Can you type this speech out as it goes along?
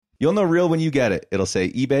You'll know real when you get it. It'll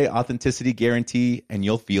say eBay Authenticity Guarantee, and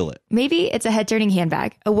you'll feel it. Maybe it's a head-turning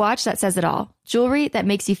handbag, a watch that says it all, jewelry that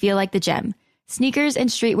makes you feel like the gem, sneakers and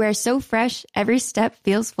streetwear so fresh, every step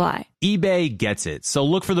feels fly. eBay gets it. So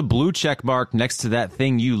look for the blue check mark next to that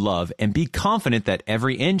thing you love and be confident that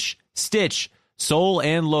every inch, stitch, sole,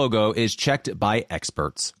 and logo is checked by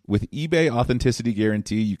experts. With eBay Authenticity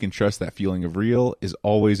Guarantee, you can trust that feeling of real is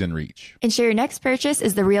always in reach. Ensure your next purchase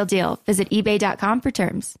is the real deal. Visit eBay.com for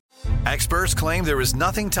terms. Experts claim there is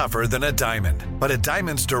nothing tougher than a diamond. But at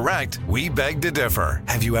Diamonds Direct, we beg to differ.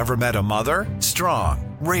 Have you ever met a mother?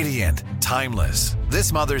 Strong, radiant, timeless.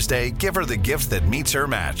 This Mother's Day, give her the gift that meets her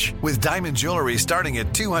match. With diamond jewelry starting at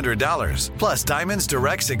 $200. Plus Diamonds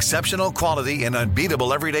Direct's exceptional quality and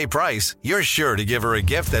unbeatable everyday price, you're sure to give her a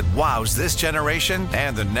gift that wows this generation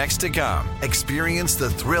and the next to come. Experience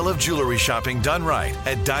the thrill of jewelry shopping done right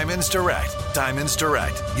at Diamonds Direct. Diamonds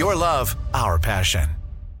Direct. Your love, our passion.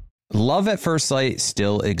 Love at First Sight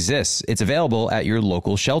still exists. It's available at your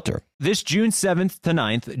local shelter. This June 7th to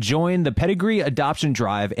 9th, join the Pedigree Adoption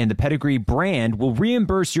Drive, and the Pedigree brand will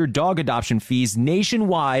reimburse your dog adoption fees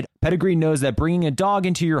nationwide. Pedigree knows that bringing a dog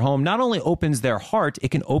into your home not only opens their heart, it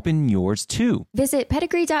can open yours too. Visit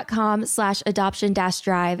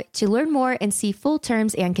pedigree.com/adoption-drive to learn more and see full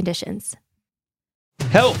terms and conditions.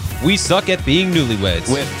 Help! We suck at being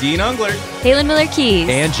newlyweds. With Dean Ungler, Halen Miller-Keys,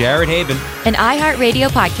 And Jared Haben. an iHeartRadio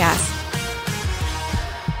podcast.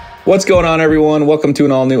 What's going on, everyone? Welcome to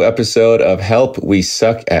an all-new episode of Help, We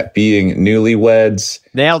Suck at Being Newlyweds.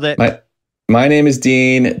 Nailed it. My name is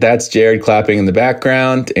Dean. That's Jared clapping in the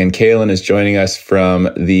background. And Kaylin is joining us from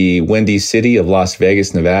the windy city of Las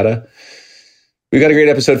Vegas, Nevada. We've got a great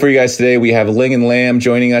episode for you guys today. We have Ling and Lamb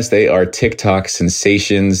joining us. They are TikTok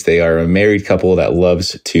sensations. They are a married couple that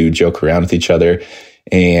loves to joke around with each other.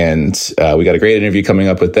 And we got a great interview coming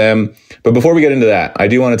up with them. But before we get into that, I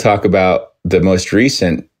do want to talk about the most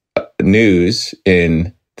recent news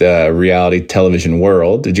in the reality television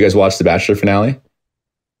world. Did you guys watch the Bachelor finale?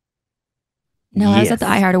 No, I was at the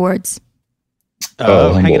iHeart Awards.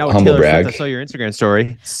 Hanging out with humble Taylor brag. Swift. I saw your Instagram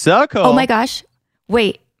story. So cool. Oh my gosh.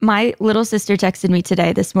 Wait, my little sister texted me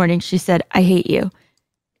today this morning. She said, I hate you.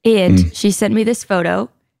 And she sent me this photo.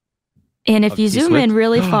 And if you zoom in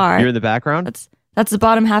really far, You're in the background? that's the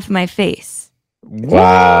bottom half of my face.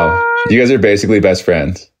 Wow. You guys are basically best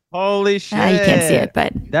friends. Holy shit. You can't see it,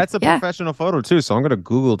 but That's a yeah. professional photo too. So I'm going to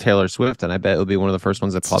Google Taylor Swift and I bet it'll be one of the first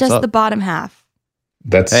ones that It's pops just up. the bottom half.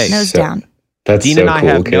 That's Nose down. That's Dean so and I cool,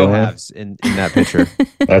 have no Kaylin. halves in that picture.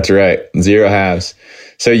 That's right. 0 halves.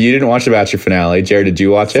 So you didn't watch the Bachelor finale. Jared, did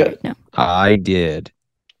you watch it? No. I did.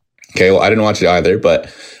 Okay, well, I didn't watch it either,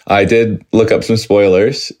 but I did look up some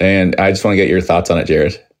spoilers, and I just want to get your thoughts on it,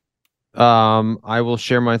 Jared. I will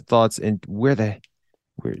share my thoughts. And where?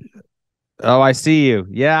 Oh, I see you.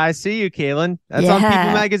 Yeah, I see you, Kaylin. That's on People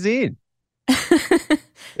Yeah. Magazine. Isn't it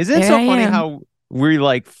There so I funny am. how we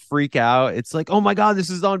like freak out? It's like, oh my God, this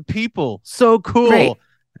is on People. So cool. Right.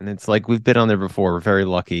 And it's like, we've been on there before. We're very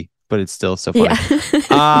lucky, but it's still so funny.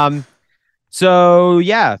 Yeah. So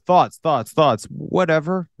yeah, thoughts,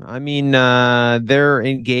 whatever. I mean, they're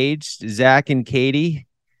engaged, Zach and Katie.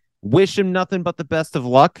 Wish him nothing but the best of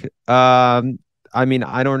luck. I mean,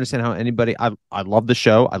 I don't understand how anybody, I love the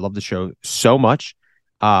show. I love the show so much.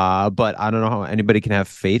 But I don't know how anybody can have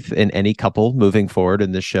faith in any couple moving forward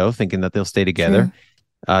in this show, thinking that they'll stay together.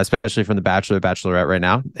 Especially from the Bachelor, Bachelorette right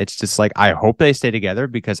now. It's just like, I hope they stay together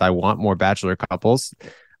because I want more Bachelor couples.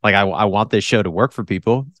 Like I want this show to work for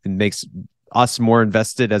people. It makes us more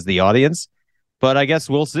invested as the audience. But I guess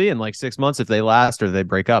we'll see in like 6 months if they last or they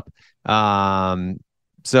break up.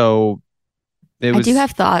 So it was, I do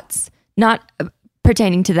have thoughts, not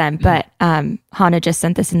pertaining to them, but Hannah just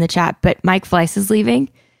sent this in the chat, but Mike Fleiss is leaving.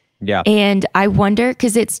 Yeah. And I wonder,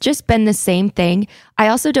 because it's just been the same thing. I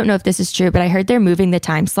also don't know if this is true, but I heard they're moving the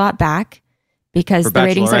time slot back because for the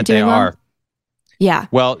ratings Bachelorette, aren't they doing well. are. Yeah.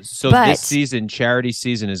 Well, so But- this season, charity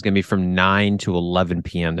season, is going to be from 9 to 11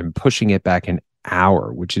 p.m. They're pushing it back an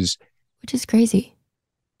hour, which is crazy.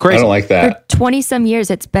 crazy. I don't like that. For 20 some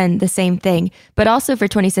years, it's been the same thing. But also for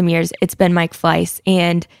 20 some years, it's been Mike Fleiss.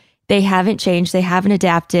 And they haven't changed. They haven't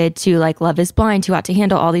adapted to like Love is Blind, Too Hot to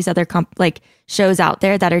Handle, all these other shows out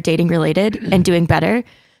there that are dating related and doing better.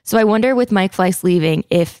 So I wonder with Mike Fleiss leaving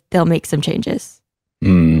if they'll make some changes.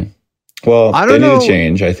 Well, I they don't need know. to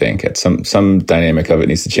change, I think. Some dynamic of it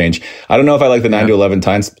needs to change. I don't know if I like the 9 to 11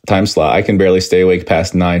 time slot. I can barely stay awake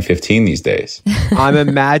past 9:15 these days. I'm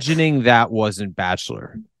imagining that wasn't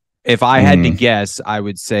Bachelor. If I had to guess, I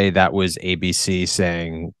would say that was ABC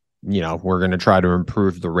saying, we're going to try to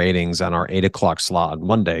improve the ratings on our 8 o'clock slot on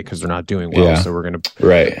Monday because they're not doing well. Yeah. So we're going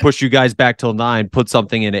to push you guys back till 9, put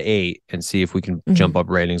something into 8, and see if we can jump up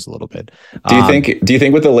ratings a little bit. Do you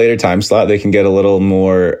think with the later time slot they can get a little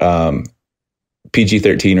more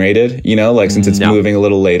PG-13 rated? Since it's moving a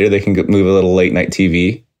little later, they can move a little late night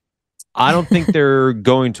TV. I don't think they're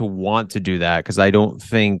going to want to do that because I don't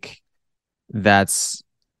think that's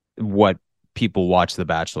what people watch The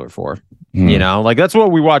Bachelor for. That's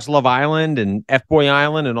what we watch Love Island and F-Boy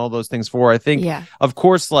Island and all those things for. I think, of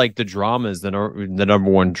course, the drama is the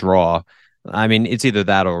number one draw. I mean, it's either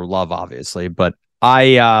that or love, obviously. But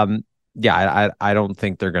I don't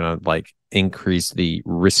think they're gonna increase the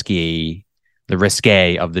risque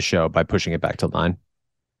of the show by pushing it back to 9.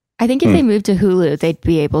 I think if they moved to Hulu, they'd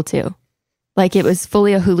be able to. It was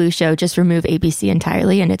fully a Hulu show, just remove ABC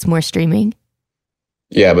entirely, and it's more streaming.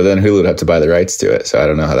 Yeah, but then Hulu would have to buy the rights to it, so I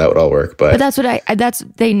don't know how that would all work. But that's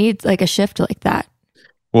what they need, a shift like that.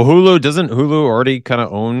 Well, doesn't Hulu already kind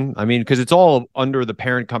of own? I mean, because it's all under the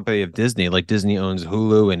parent company of Disney. Disney owns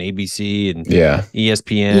Hulu and ABC and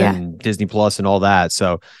ESPN and Disney Plus and all that.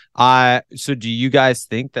 So do you guys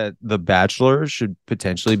think that The Bachelor should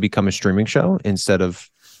potentially become a streaming show instead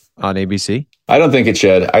of on ABC? I don't think it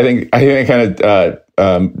should. I think it kind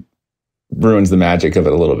of ruins the magic of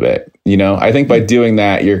it a little bit. I think by doing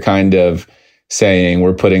that, you're kind of saying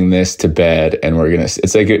we're putting this to bed and it's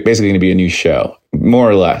basically going to be a new show, more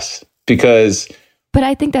or less, because. But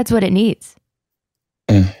I think that's what it needs.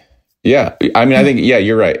 Yeah. I mean, I think,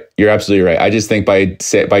 you're right. You're absolutely right. I just think by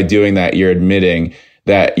doing that, you're admitting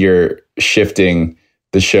that you're shifting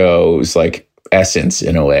the show's essence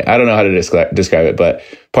in a way. I don't know how to describe it, but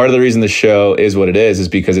part of the reason the show is what it is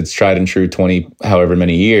because it's tried and true 20 however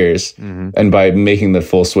many years. And by making the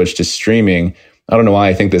full switch to streaming, I don't know why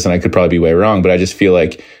I think this, and I could probably be way wrong, but I just feel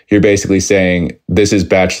like you're basically saying this is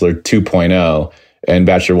Bachelor 2.0 and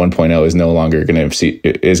Bachelor 1.0 is no longer going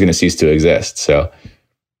to cease to exist. So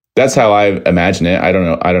that's how I imagine it. I don't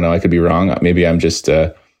know. I could be wrong. Maybe I'm just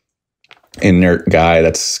an inert guy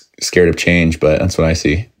that's scared of change, but that's what I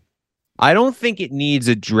see. I don't think it needs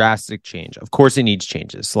a drastic change. Of course it needs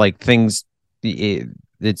changes. It's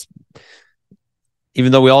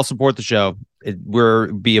even though we all support the show,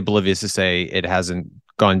 we're be oblivious to say it hasn't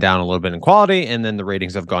gone down a little bit in quality, and then the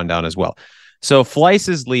ratings have gone down as well. So Fleiss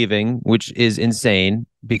is leaving, which is insane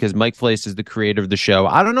because Mike Fleiss is the creator of the show.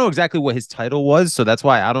 I don't know exactly what his title was, so that's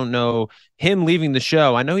why I don't know him leaving the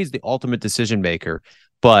show. I know he's the ultimate decision maker,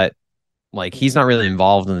 but he's not really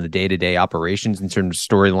involved in the day-to-day operations in terms of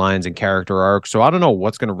storylines and character arcs. So I don't know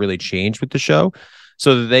what's going to really change with the show.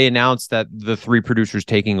 So they announced that the 3 producers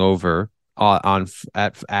taking over as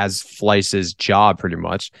Fleiss's job pretty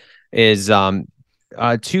much is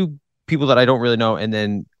 2 people that I don't really know, and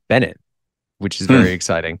then Bennett, which is very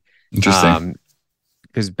exciting. Interesting.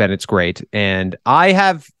 Because Bennett's great, and I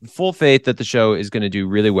have full faith that the show is going to do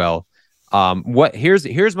really well.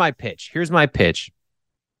 Here's my pitch.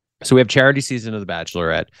 So we have charity season of The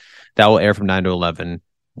Bachelorette that will air from 9 to 11.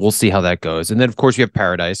 We'll see how that goes. And then, of course, you have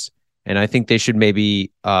Paradise. And I think they should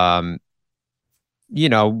maybe, last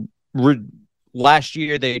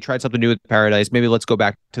year they tried something new with Paradise. Maybe let's go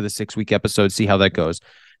back to the 6-week episode, see how that goes.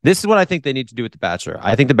 This is what I think they need to do with The Bachelor.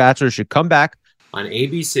 I think The Bachelor should come back on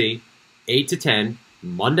ABC, 8 to 10,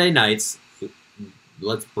 Monday nights.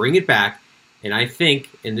 Let's bring it back. And I think,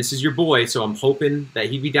 and this is your boy, so I'm hoping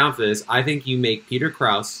that he'd be down for this. I think you make Peter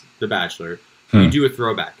Krause The Bachelor. You do a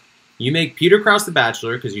throwback. You make Peter Krause The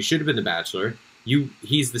Bachelor because he should have been The Bachelor.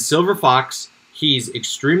 He's the Silver Fox. He's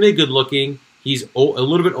extremely good looking. He's a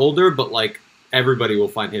little bit older, but everybody will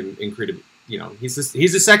find him incredible. He's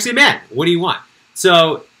a sexy man. What do you want?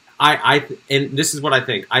 So and this is what I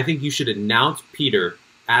think. I think you should announce Peter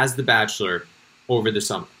as The Bachelor over the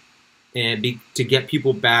summer, and to get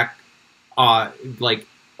people back.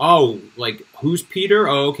 Who's Peter?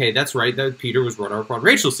 Oh, okay, that's right. That Peter was runner-up on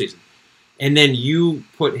Rachel's season. And then you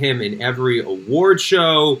put him in every award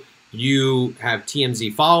show. You have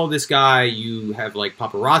TMZ follow this guy. You have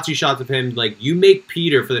paparazzi shots of him. You make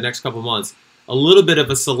Peter for the next couple months a little bit of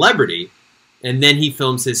a celebrity, and then he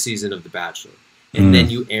films his season of The Bachelor. And then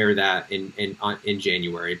you air that in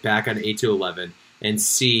January, back on 8 to 11, and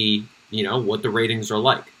see, what the ratings are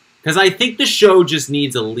like. Because I think the show just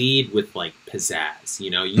needs a lead with pizzazz.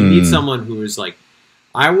 You need someone who is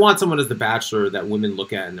I want someone as The Bachelor that women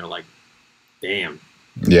look at and they're like, damn.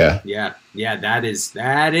 Yeah. That is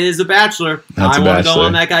a Bachelor. I want to go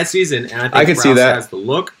on that guy's season. And I think Krause has the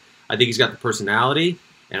look. I think he's got the personality.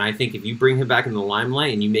 And I think if you bring him back in the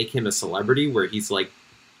limelight and you make him a celebrity where he's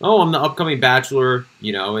oh, I'm the upcoming Bachelor,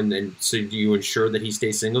 and then so you ensure that he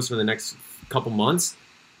stays single for the next couple months.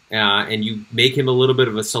 and you make him a little bit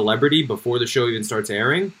of a celebrity before the show even starts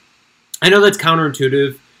airing. I know that's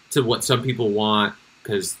counterintuitive to what some people want,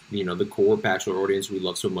 because, you know, the core Bachelor audience we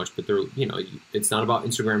love so much, but they're, you know, it's not about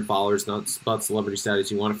Instagram followers, not about celebrity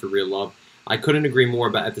status. You want it for real love. I couldn't agree more,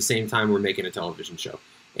 but at the same time, we're making a television show,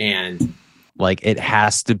 and like there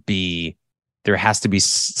has to be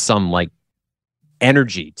some like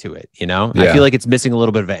energy to it, you know? Yeah. I feel like it's missing a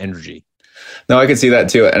little bit of energy. No, I can see that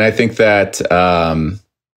too. And I think that,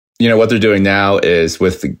 you know, what they're doing now is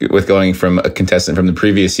with going from a contestant from the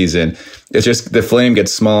previous season, it's just the flame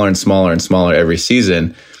gets smaller and smaller and smaller every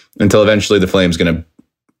season until eventually the flame's going to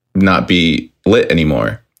not be lit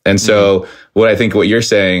anymore. And so what you're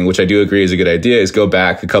saying, which I do agree is a good idea, is go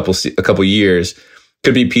back a couple years.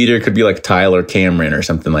 Could be Peter, could be like Tyler Cameron or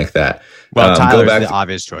something like that. Well, Tyler's the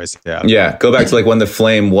obvious choice. Yeah. Yeah. Go back to like when the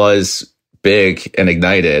flame was big and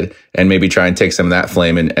ignited, and maybe try and take some of that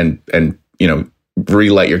flame and you know,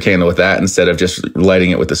 relight your candle with that instead of just lighting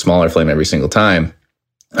it with the smaller flame every single time.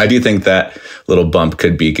 I do think that little bump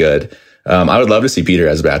could be good. I would love to see Peter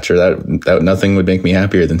as a bachelor. That nothing would make me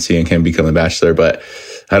happier than seeing him become a bachelor. But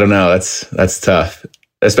I don't know. That's tough,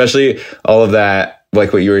 especially all of that.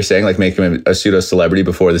 Like what you were saying, like making him a pseudo celebrity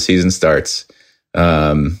before the season starts.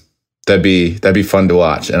 That'd be fun to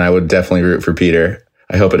watch, and I would definitely root for Peter.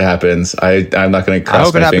 I hope it happens. I'm not going to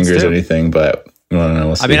cross my fingers or anything, but I don't know.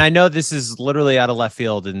 We'll see. I mean, I know this is literally out of left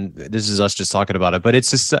field, and this is us just talking about it, but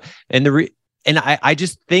it's just and I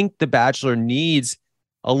just think The Bachelor needs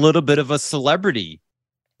a little bit of a celebrityness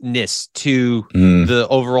to the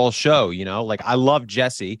overall show. You know, like I love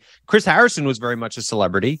Jesse. Chris Harrison was very much a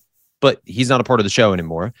celebrity, but he's not a part of the show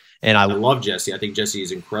anymore. And I love Jesse. I think Jesse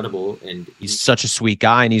is incredible, and he's such a sweet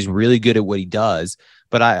guy, and he's really good at what he does.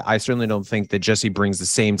 But I certainly don't think that Jesse brings the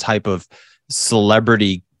same type of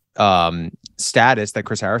celebrity status that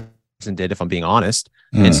Chris Harrison did, if I'm being honest.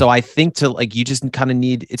 And so I think you just kind of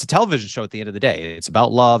need, it's a television show at the end of the day. It's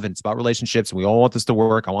about love and it's about relationships, and we all want this to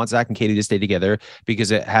work. I want Zach and Katie to stay together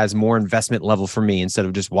because it has more investment level for me instead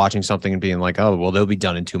of just watching something and being like, oh, well, they'll be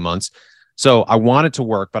done in 2 months. So I want it to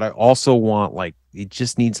work, but I also want, like, it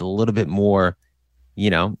just needs a little bit more, you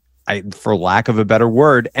know, for lack of a better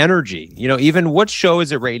word, energy. You know, even what show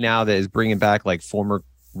is it right now that is bringing back like former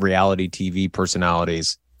reality TV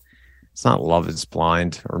personalities? It's not Love is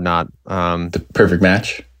Blind or not. The Perfect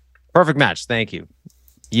Match. Perfect Match. Thank you.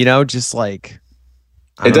 You know, just like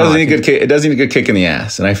it does need a good kick in the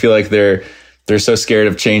ass, and I feel like they're so scared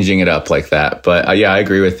of changing it up like that. But yeah, I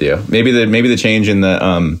agree with you. Maybe the change in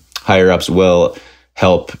the higher ups will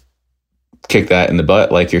help kick that in the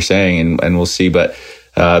butt, like you're saying, and we'll see. But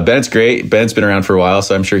Bennett's great. Bennett's been around for a while,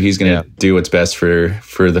 so I'm sure he's going to do what's best for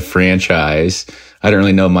the franchise. I don't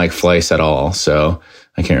really know Mike Fleiss at all, so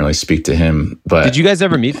I can't really speak to him. But did you guys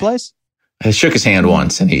ever meet Fleiss? I shook his hand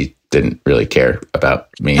once, and he didn't really care about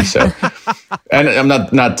me. So, and I'm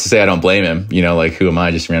not to say I don't blame him. You know, like, who am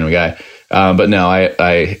I? Just a random guy. But no,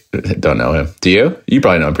 I don't know him. Do you? You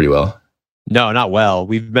probably know him pretty well. No, not well.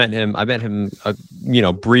 I met him, you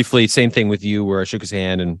know, briefly. Same thing with you, where I shook his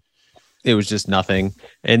hand and it was just nothing.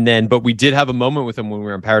 And then, but we did have a moment with him when we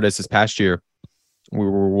were in Paradise this past year. We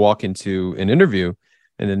were walking to an interview,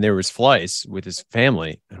 and then there was Fleiss with his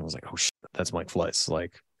family, and I was like, "Oh shit, that's Mike Fleiss!"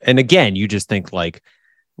 Like, and again, you just think like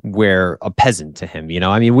we're a peasant to him, you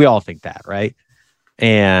know? I mean, we all think that, right?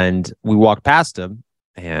 And we walked past him,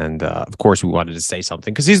 and of course, we wanted to say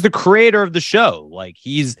something because he's the creator of the show. Like,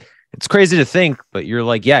 it's crazy to think, but you're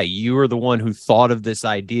like, yeah, you were the one who thought of this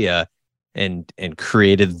idea and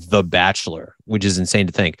created The Bachelor, which is insane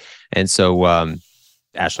to think. And so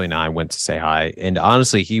Ashley and I went to say hi, and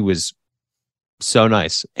honestly, he was so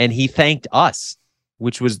nice, and he thanked us,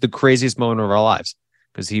 which was the craziest moment of our lives,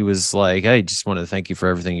 because he was like, hey, just wanted to thank you for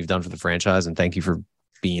everything you've done for the franchise, and thank you for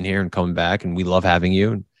being here and coming back, and we love having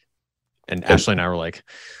you. And Ashley and I were like,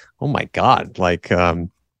 oh my God, like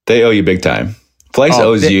they owe you big time. Fleiss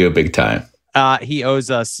owes you big time. He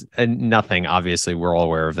owes us nothing. Obviously, we're all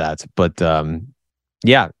aware of that. But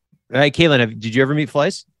yeah. Hey, Caitlin, did you ever meet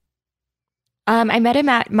Fleiss? I met him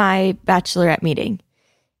at my bachelorette meeting,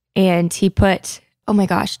 and he put, oh my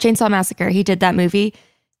gosh, Chainsaw Massacre. He did that movie,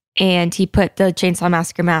 and he put the Chainsaw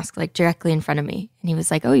Massacre mask like directly in front of me, and he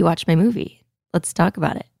was like, "Oh, you watched my movie? Let's talk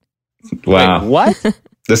about it." Wow, wait, what?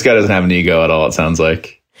 This guy doesn't have an ego at all. It sounds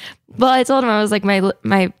like. Well, I told him, I was like,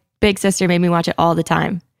 my big sister made me watch it all the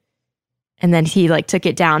time. And then he like took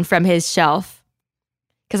it down from his shelf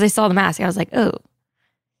because I saw the mask. I was like, oh,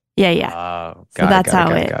 yeah. So that's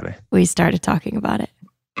how we started talking about it.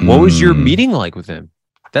 What was your meeting like with him?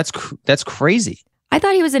 That's crazy. I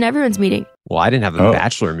thought he was in everyone's meeting. Well, I didn't have a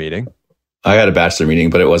bachelor meeting. I had a bachelor meeting,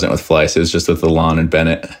 but it wasn't with Fleiss. It was just with Alon and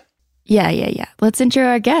Bennett. Yeah. Let's intro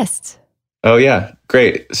our guests. Oh, yeah.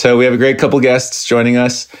 Great. So we have a great couple guests joining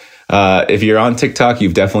us. If you're on TikTok,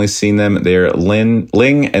 you've definitely seen them. They're Ling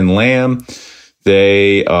and Lam.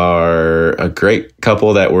 They are a great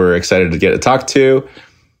couple that we're excited to get to talk to.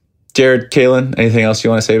 Jared, Kaylin, anything else you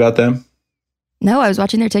want to say about them? No, I was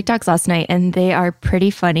watching their TikToks last night and they are pretty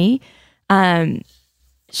funny.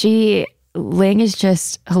 Ling is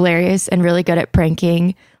just hilarious and really good at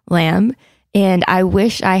pranking Lam. And I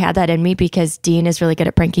wish I had that in me because Dean is really good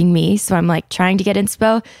at pranking me. So I'm like trying to get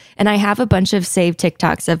inspo. And I have a bunch of saved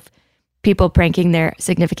TikToks of people pranking their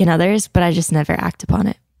significant others, but I just never act upon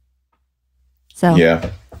it. So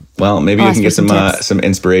yeah. Well, maybe you can get some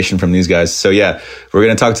inspiration from these guys. So yeah, we're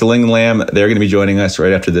going to talk to Ling and Lam. They're going to be joining us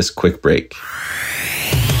right after this quick break.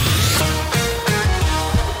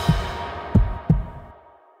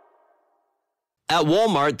 At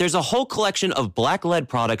Walmart, there's a whole collection of Black-led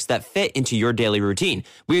products that fit into your daily routine.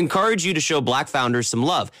 We encourage you to show Black founders some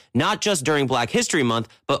love, not just during Black History Month,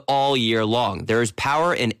 but all year long. There is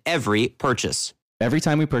power in every purchase. Every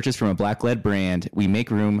time we purchase from a Black-led brand, we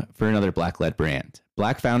make room for another Black-led brand.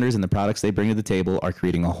 Black founders and the products they bring to the table are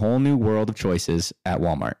creating a whole new world of choices at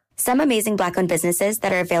Walmart. Some amazing Black-owned businesses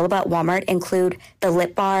that are available at Walmart include The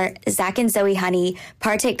Lip Bar, Zach and Zoe Honey,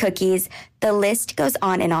 Partake Cookies. The list goes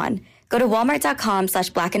on and on. Go to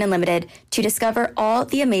walmart.com/Black and Unlimited to discover all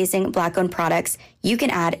the amazing Black-owned products you can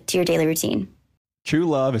add to your daily routine. True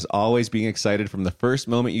love is always being excited from the first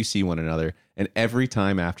moment you see one another and every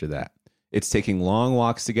time after that. It's taking long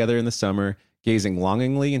walks together in the summer, gazing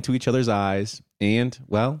longingly into each other's eyes, and,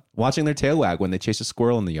 well, watching their tail wag when they chase a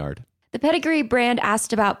squirrel in the yard. The Pedigree brand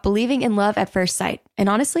asked about believing in love at first sight. And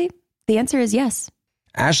honestly, the answer is yes.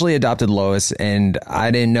 Ashley adopted Lois, and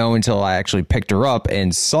I didn't know until I actually picked her up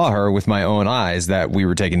and saw her with my own eyes that we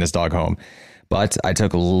were taking this dog home. But I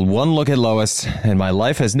took one look at Lois, and my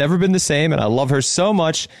life has never been the same, and I love her so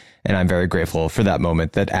much, and I'm very grateful for that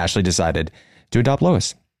moment that Ashley decided to adopt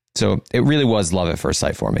Lois. So it really was love at first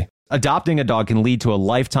sight for me. Adopting a dog can lead to a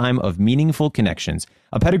lifetime of meaningful connections.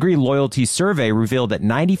 A Pedigree loyalty survey revealed that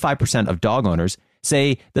 95% of dog owners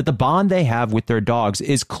say that the bond they have with their dogs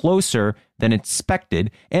is closer than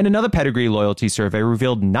expected. And another Pedigree loyalty survey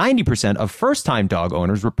revealed 90% of first-time dog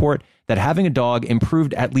owners report that having a dog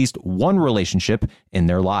improved at least one relationship in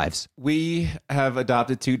their lives. We have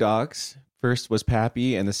adopted 2 dogs. First was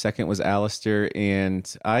Pappy and the second was Alistair.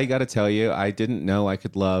 And I got to tell you, I didn't know I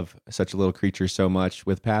could love such a little creature so much.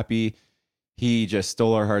 With Pappy, he just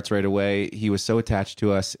stole our hearts right away. He was so attached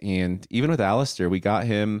to us. And even with Alistair, we got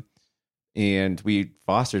him and we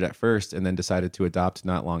fostered at first and then decided to adopt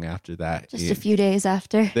not long after that. Just a few days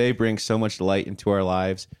after. They bring so much light into our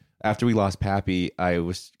lives. After we lost Pappy,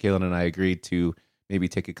 Kaylin and I agreed to maybe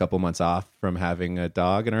take a couple months off from having a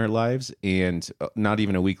dog in our lives. And not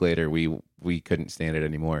even a week later, we couldn't stand it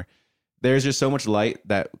anymore. There's just so much light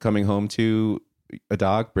that coming home to a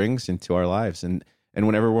dog brings into our lives. And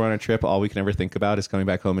whenever we're on a trip, all we can ever think about is coming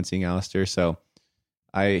back home and seeing Alistair. So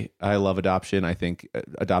I love adoption. I think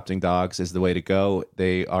adopting dogs is the way to go.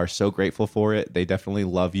 They are so grateful for it. They definitely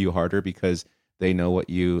love you harder because they know what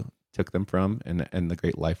you took them from and the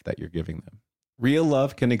great life that you're giving them. Real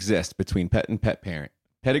love can exist between pet and pet parent.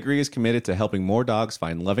 Pedigree is committed to helping more dogs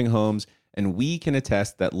find loving homes, and we can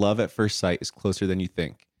attest that love at first sight is closer than you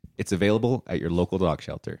think. It's available at your local dog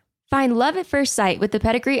shelter. Find love at first sight with the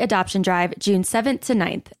Pedigree Adoption Drive June 7th to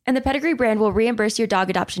 9th, and the Pedigree brand will reimburse your dog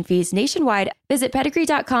adoption fees nationwide. Visit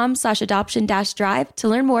pedigree.com/adoption-drive to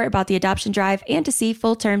learn more about the adoption drive and to see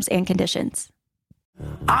full terms and conditions.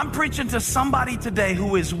 I'm preaching to somebody today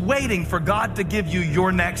who is waiting for God to give you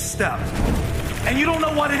your next step, and you don't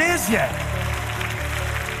know what it is yet.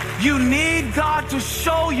 You need God to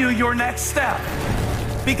show you your next step.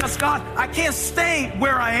 Because God, I can't stay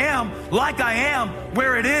where I am, like I am,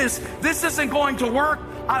 where it is. This isn't going to work.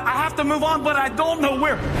 I have to move on, but I don't know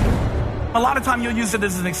where. A lot of time you'll use it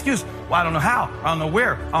as an excuse. Well, I don't know how. I don't know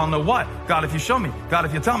where. I don't know what. God, if you show me. God,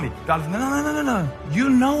 if you tell me. God, if... No.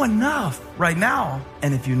 You know enough right now.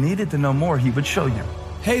 And if you needed to know more, he would show you.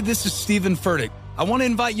 Hey, this is Stephen Furtick. I want to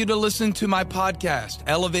invite you to listen to my podcast,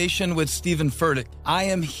 Elevation with Stephen Furtick. I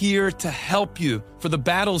am here to help you for the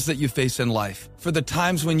battles that you face in life, for the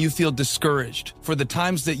times when you feel discouraged, for the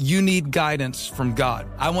times that you need guidance from God.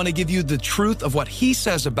 I want to give you the truth of what he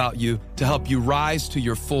says about you to help you rise to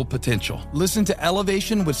your full potential. Listen to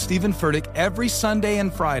Elevation with Stephen Furtick every Sunday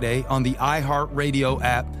and Friday on the iHeartRadio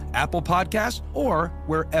app, Apple Podcasts, or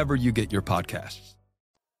wherever you get your podcasts.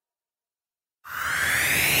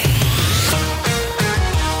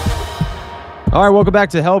 All right, welcome back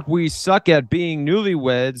to Help We Suck at Being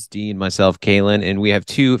Newlyweds. Dean, myself, Kaylin, and we have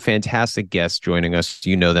two fantastic guests joining us.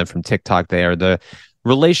 You know them from TikTok. They are the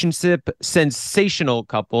relationship sensational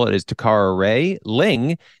couple. It is Takara Ray,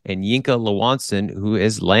 Ling, and Yinka Lewanson, who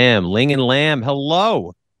is Lamb. Ling and Lamb,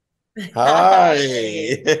 hello. Hi.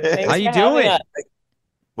 How you doing?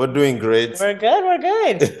 We're doing great. We're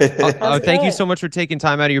good. Thank you so much for taking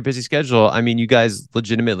time out of your busy schedule. I mean, you guys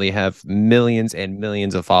legitimately have millions and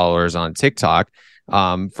millions of followers on TikTok.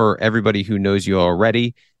 For everybody who knows you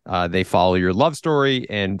already, they follow your love story.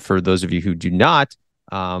 And for those of you who do not,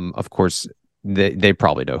 of course, they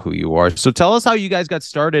probably know who you are. So tell us how you guys got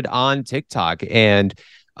started on TikTok and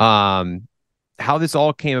how this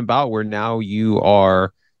all came about where now you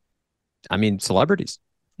are, celebrities.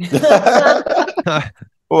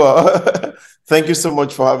 Well, thank you so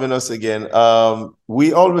much for having us again.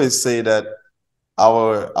 We always say that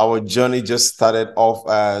our journey just started off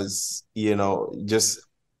as, just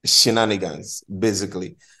shenanigans,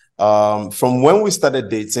 basically. From when we started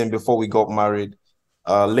dating before we got married,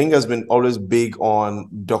 Ling has been always big on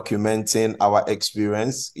documenting our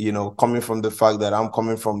experience, coming from the fact that I'm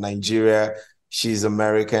coming from Nigeria, she's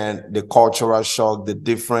American, the cultural shock, the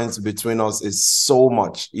difference between us is so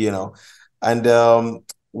much, And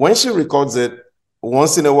when she records it,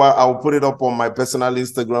 once in a while, I'll put it up on my personal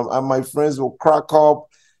Instagram and my friends will crack up.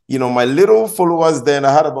 My little followers then,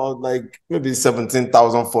 I had about maybe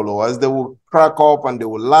 17,000 followers. They will crack up and they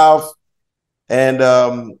will laugh. And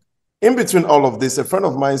in between all of this, a friend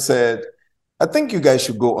of mine said, I think you guys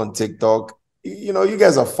should go on TikTok. You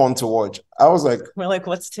guys are fun to watch. I was like, we're like,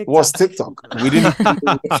 what's TikTok? What's TikTok? We didn't.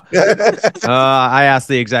 I asked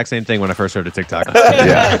the exact same thing when I first heard of TikTok.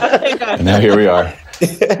 Yeah. And now here we are.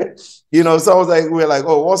 So I was like, we're like,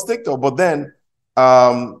 oh, what's TikTok? But then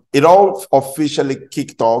it all officially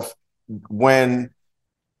kicked off when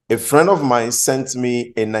a friend of mine sent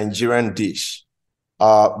me a Nigerian dish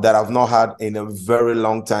that I've not had in a very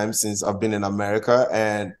long time since I've been in America.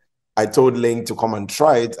 And I told Ling to come and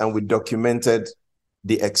try it, and we documented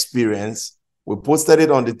the experience. We posted it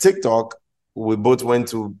on the TikTok. We both went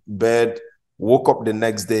to bed, woke up the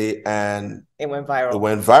next day, and it went viral.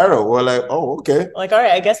 We're like, oh, okay. Like, all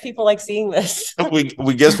right, I guess people like seeing this. we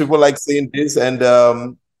guess people like seeing this, and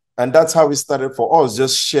that's how it started for us,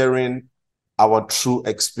 just sharing our true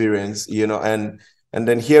experience, and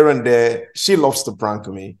then here and there, she loves to prank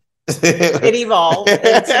me. It evolved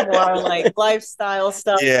into more like lifestyle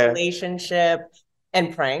stuff, relationship,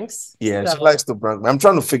 and pranks. Yeah, so she likes to prank me. I'm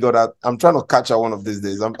trying to figure out. I'm trying to catch her one of these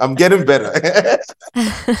days. I'm getting better.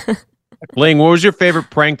 Ling, what was your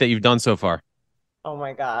favorite prank that you've done so far? Oh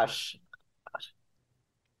my gosh.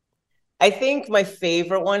 I think my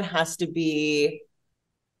favorite one has to be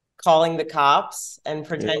calling the cops and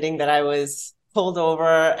pretending that I was pulled over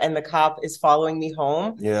and the cop is following me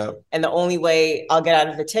home. Yeah. And the only way I'll get out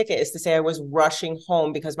of the ticket is to say I was rushing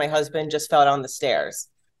home because my husband just fell down the stairs.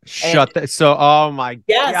 Shut that. So, oh my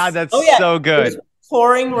God, that's so good. It was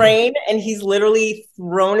pouring rain and he's literally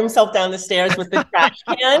thrown himself down the stairs with the trash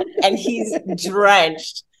can and he's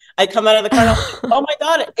drenched. I come out of the car and I'm like, oh my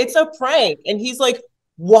God, it's a prank. And he's like,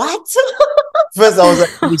 what? First I was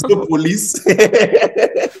like, there's no police.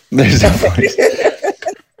 There's no police.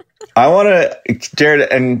 I want to, Jared,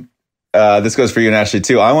 and this goes for you and Ashley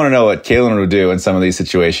too. I want to know what Kaylin would do in some of these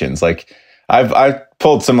situations. Like I've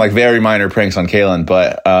pulled some very minor pranks on Kaylin,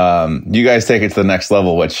 but you guys take it to the next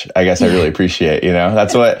level, which I guess I really appreciate.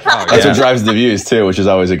 That's what what drives the views too, which is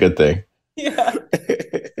always a good thing. Yeah.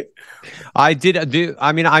 I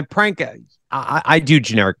prank. I do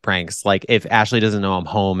generic pranks. Like if Ashley doesn't know I'm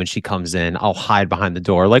home and she comes in, I'll hide behind the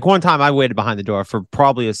door. Like one time I waited behind the door for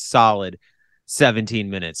probably a solid 17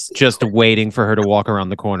 minutes just waiting for her to walk around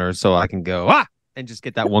the corner so I can go and just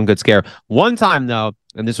get that one good scare. One time though,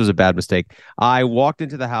 and this was a bad mistake, I walked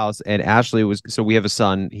into the house and Ashley so we have a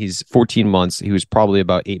son, he's 14 months, he was probably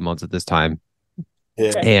about 8 months at this time.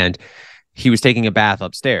 Yeah. And he was taking a bath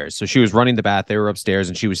upstairs. So she was running the bath, they were upstairs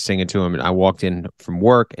and she was singing to him and I walked in from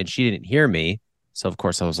work and she didn't hear me. So of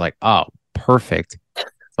course I was like, oh, perfect.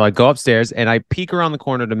 So I go upstairs and I peek around the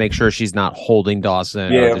corner to make sure she's not holding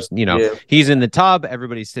Dawson. Yeah, or just, he's in the tub.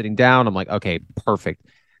 Everybody's sitting down. I'm like, okay, perfect.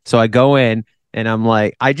 So I go in and I'm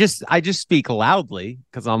like, I just speak loudly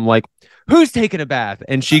because I'm like, who's taking a bath?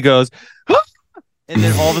 And she goes, ah! And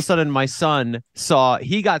then all of a sudden my son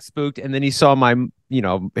he got spooked and then he saw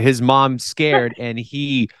his mom scared and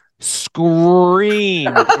he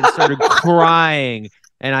screamed and started crying.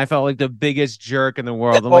 And I felt like the biggest jerk in the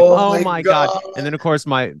world. I'm like, oh my God. And then, of course,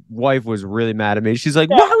 my wife was really mad at me. She's like,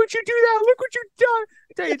 why would you do that? Look what you've done.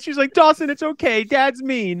 And she's like, Dawson, it's okay. Dad's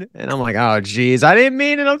mean. And I'm like, oh, geez, I didn't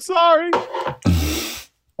mean it. I'm sorry.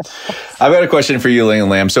 I've got a question for you, Ling and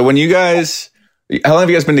Lamb. So when you guys, how long have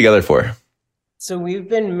you guys been together for? So we've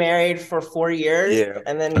been married for 4 years. Yeah.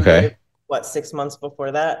 And then, Okay. what, 6 months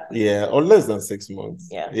before that? Yeah, or less than 6 months.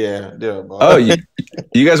 Yeah. Yeah. Oh,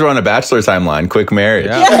 you guys were on a bachelor timeline, quick marriage.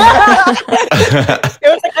 Yeah. It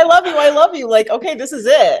was like, I love you. Like, okay, this is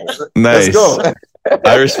it. Nice. Let's go.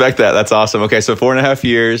 I respect that. That's awesome. Okay, so 4.5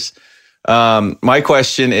 years. My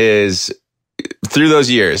question is, through those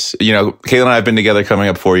years, Kayla and I have been together coming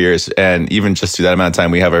up 4 years, and even just through that amount of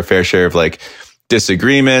time, we have our fair share of like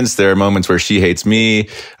disagreements. There are moments where she hates me,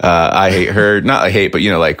 I hate her. Not I hate, but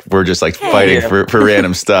like we're just like fighting for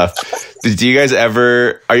random stuff. Are you guys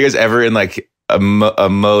ever in like a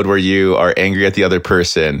mode where you are angry at the other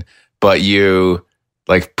person, but you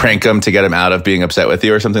like prank them to get them out of being upset with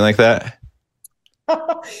you or something like that?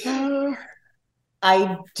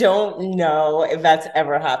 I don't know if that's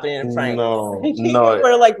ever happened in a prank. No.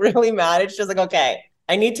 We're like really mad. It's just like, okay,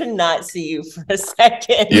 I need to not see you for a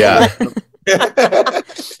second. Yeah.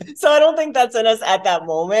 So I don't think that's in us at that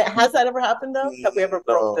moment. Has that ever happened though? Have we ever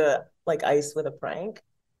broke the like ice with a prank?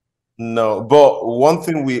 No, but one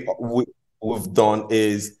thing we've done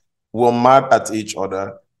is we're mad at each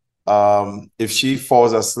other. If she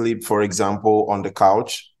falls asleep, for example, on the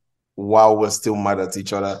couch while we're still mad at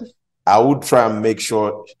each other, I would try and make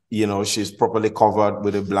sure, she's properly covered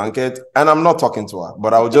with a blanket. And I'm not talking to her,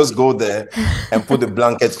 but I'll just go there and put the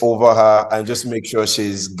blanket over her and just make sure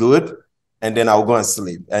she's good. And then I'll go and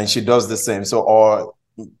sleep. And she does the same. So,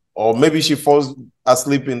 or maybe she falls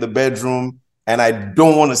asleep in the bedroom and I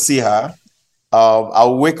don't want to see her.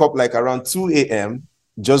 I'll wake up like around 2 a.m.,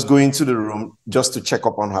 just go into the room just to check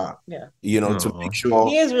up on her. Yeah. To make sure.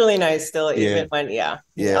 He is really nice still, even when,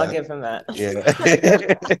 I'll give him that. Yeah.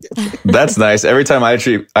 That's nice. Every time I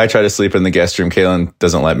try to sleep in the guest room, Kaylin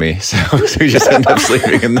doesn't let me. So we just end up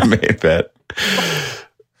sleeping in the main bed.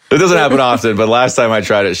 It doesn't happen often, but last time I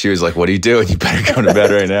tried it, she was like, what are you doing? You better go to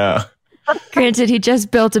bed right now. Granted, he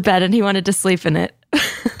just built a bed and he wanted to sleep in it.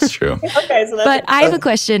 It's true. Okay, so but I have a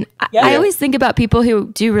question. I always think about people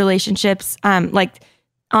who do relationships, like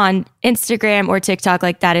on Instagram or TikTok,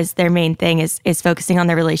 like that is their main thing is focusing on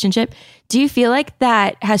their relationship. Do you feel like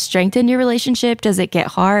that has strengthened your relationship? Does it get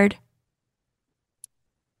hard?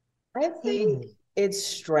 I think it's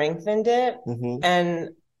strengthened it. Mm-hmm. And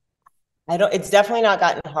it's definitely not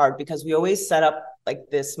gotten hard because we always set up like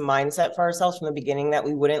this mindset for ourselves from the beginning that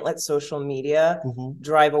we wouldn't let social media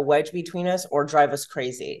drive a wedge between us or drive us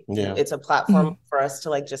crazy. Yeah. It's a platform for us to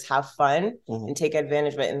like just have fun and take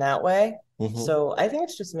advantage of it in that way. So I think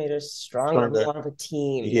it's just made us stronger, more of a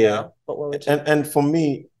team. Yeah. But what would and for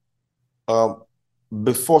me,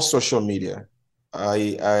 before social media,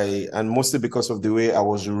 I and mostly because of the way I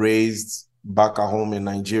was raised back at home in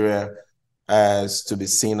Nigeria, as to be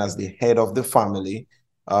seen as the head of the family.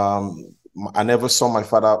 I never saw my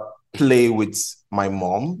father play with my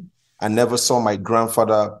mom. I never saw my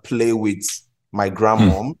grandfather play with my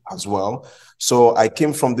grandmom as well. So I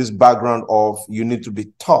came from this background of you need to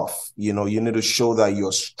be tough, you need to show that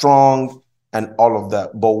you're strong and all of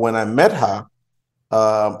that. But when I met her,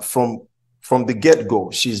 from the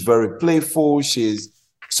get-go, she's very playful.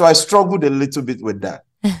 So I struggled a little bit with that.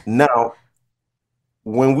 Now,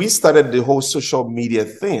 when we started the whole social media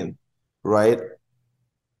thing, right,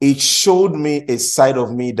 it showed me a side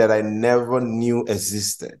of me that I never knew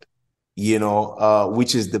existed,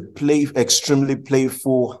 which is the extremely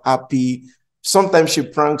playful, happy. Sometimes she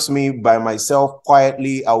pranks me by myself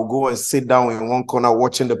quietly. I'll go and sit down in one corner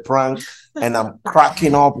watching the prank and I'm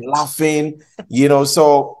cracking up, laughing,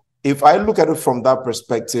 So if I look at it from that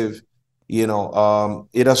perspective,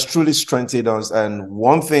 it has truly strengthened us. And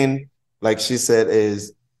one thing, like she said,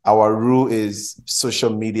 is our rule is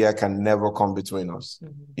social media can never come between us.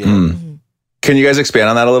 Can you guys expand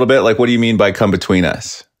on that a little bit? Like, what do you mean by come between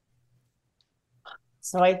us?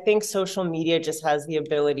 So I think social media just has the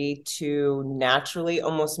ability to naturally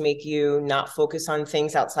almost make you not focus on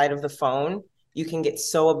things outside of the phone. You can get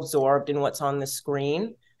so absorbed in what's on the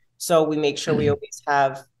screen. So we make sure we always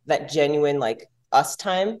have that genuine, like, us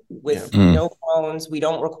time with no phones. We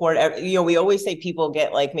don't record. We always say people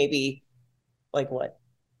get like maybe like what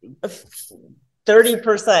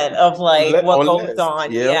 30% of like what goes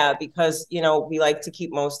on. Yeah, because we like to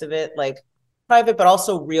keep most of it like private, but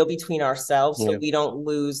also real between ourselves, so we don't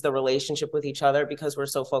lose the relationship with each other because we're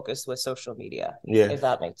so focused with social media. Yeah, if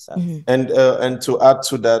that makes sense. And to add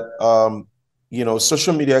to that,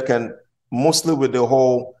 social media can mostly with the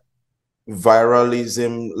whole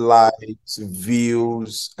viralism, likes,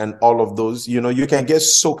 views, and all of those, you can get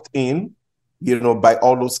soaked in, by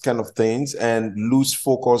all those kind of things and lose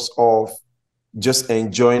focus of just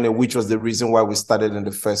enjoying it, which was the reason why we started in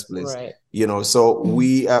the first place. Right. So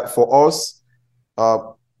we, for us,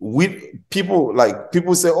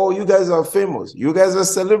 people say, oh, you guys are famous, you guys are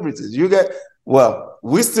celebrities, well,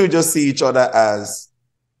 we still just see each other as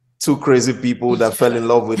two crazy people that fell in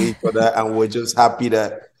love with each other, and we're just happy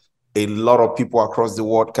that a lot of people across the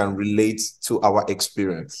world can relate to our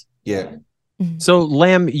experience. Yeah. So,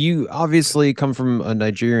 Lam, you obviously come from a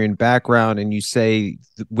Nigerian background, and you say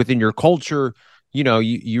within your culture,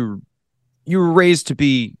 you were raised to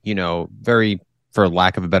be, very, for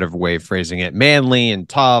lack of a better way of phrasing it, manly and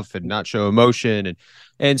tough and not show emotion.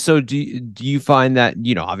 And so do you find that,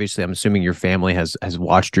 obviously I'm assuming your family has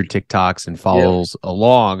watched your TikToks and follows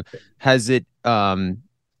along. Has it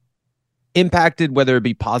impacted, whether it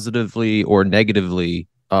be positively or negatively,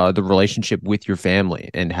 the relationship with your family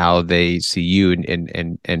and how they see you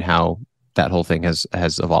and how that whole thing has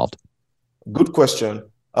evolved? Good question.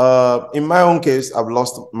 In my own case, I've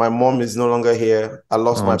lost my mom is no longer here. I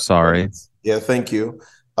lost my I'm sorry. parents. Yeah, thank you.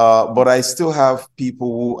 But I still have people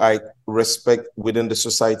who I respect within the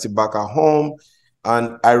society back at home.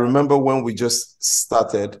 And I remember when we just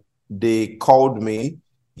started, they called me,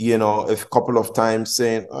 a couple of times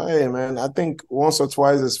saying, hey, man, I think once or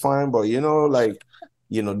twice is fine. But,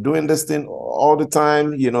 doing this thing all the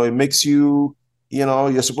time, it makes you,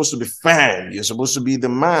 you're supposed to be fan. You're supposed to be the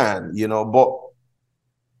man, But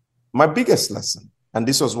my biggest lesson, and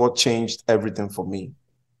this was what changed everything for me,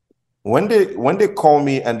 when they call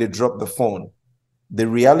me and they drop the phone, the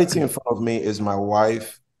reality in front of me is my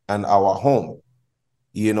wife and our home.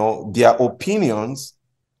 Their opinions,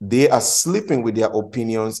 they are sleeping with their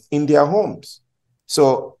opinions in their homes.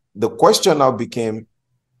 So the question now became,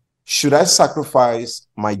 should I sacrifice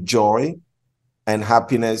my joy and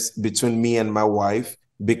happiness between me and my wife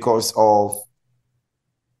because of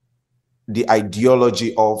the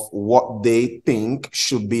ideology of what they think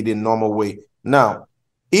should be the normal way? Now,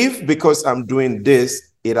 if because I'm doing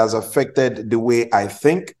this, it has affected the way I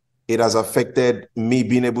think, it has affected me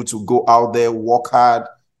being able to go out there, work hard,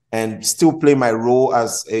 and still play my role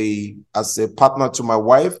as a partner to my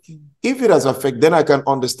wife, if it has affected, then I can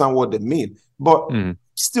understand what they mean. But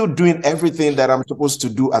still doing everything that I'm supposed to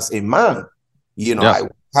do as a man. I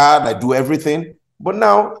work hard, I do everything, but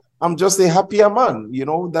now I'm just a happier man,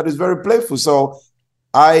 that is very playful. So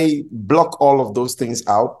I block all of those things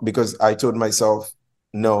out because I told myself,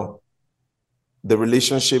 no, the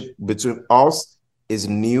relationship between us is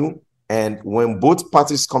new. And when both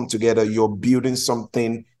parties come together, you're building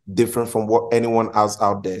something different from what anyone else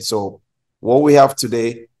out there. So what we have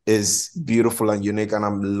today is beautiful and unique, and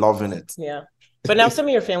I'm loving it. Yeah. But now some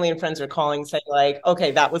of your family and friends are calling saying like, okay,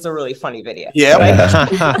 that was a really funny video. Yeah.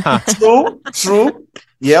 Right? True.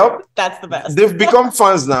 Yep. That's the best. They've become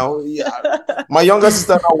fans now. Yeah. My younger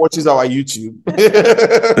sister now watches our YouTube.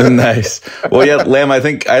 Nice. Well, yeah, Lam, I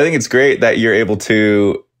think it's great that you're able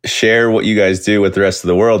to share what you guys do with the rest of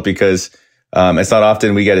the world, because it's not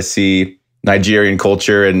often we get to see Nigerian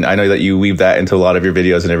culture. And I know that you weave that into a lot of your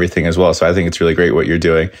videos and everything as well. So I think it's really great what you're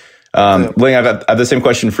doing. Ling, I have the same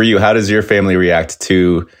question for you. How does your family react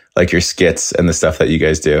to like your skits and the stuff that you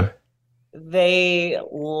guys do? They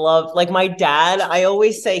love, like my dad, I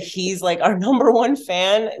always say he's like our number one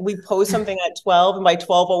fan. We post something at 12 and by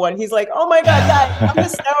 12:01, he's like, oh my God, Dad, I'm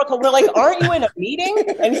hysterical. We're like, aren't you in a meeting?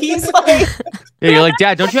 And he's like, yeah, you're like,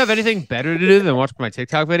 Dad, don't you have anything better to do than watch my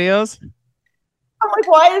TikTok videos? I'm like,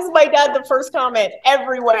 why is my dad the first comment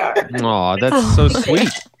everywhere? Oh, that's so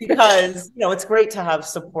sweet. Because, it's great to have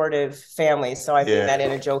supportive families. So I think that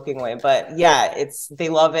in a joking way. But yeah, they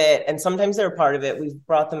love it. And sometimes they're a part of it. We've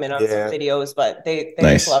brought them in on some videos, but they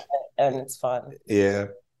nice. Just love it. And it's fun. Yeah.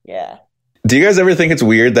 Yeah. Do you guys ever think it's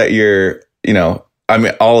weird that you're, I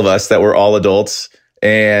mean, all of us, that we're all adults,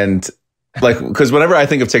 and like, because whenever I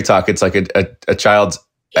think of TikTok, it's like a child's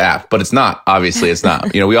app, but it's not. Obviously, it's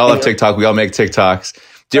not. We all have TikTok. We all make TikToks.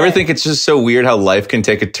 Do you ever think it's just so weird how life can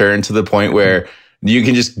take a turn to the point where you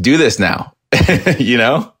can just do this now?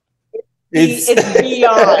 It's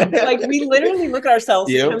beyond. Like we literally look at ourselves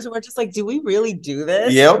sometimes and we're just like, do we really do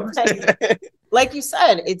this? Yep. Like you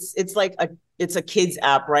said, it's like it's a kid's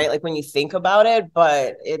app, right? Like when you think about it,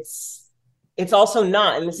 but it's also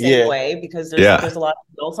not in the same way because there's a lot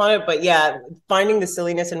of adults on it. But yeah, finding the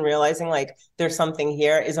silliness and realizing like there's something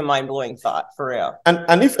here is a mind-blowing thought for real.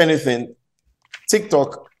 And if anything,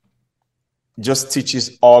 TikTok just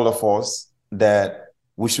teaches all of us that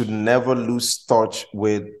we should never lose touch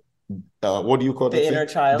with what do you call The it? inner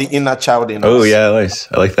child. The inner child in us. Oh yeah,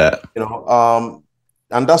 nice. I like that.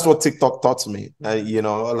 And that's what TikTok taught me.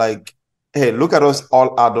 Like, hey, look at us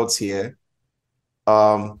all adults here.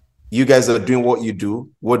 You guys are doing what you do.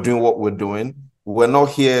 We're doing what we're doing. We're not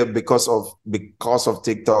here because of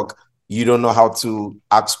TikTok. You don't know how to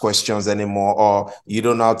ask questions anymore, or you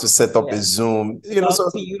don't know how to set up a Zoom. So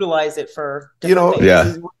to utilize it for different things.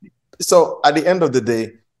 Yeah. So at the end of the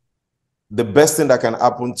day, the best thing that can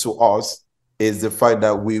happen to us is the fact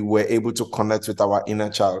that we were able to connect with our inner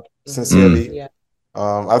child. Sincerely,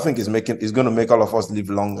 I think it's going to make all of us live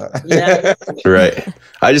longer. Yeah. Right.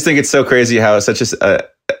 I just think it's so crazy how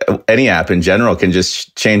any app in general can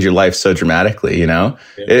just change your life so dramatically, in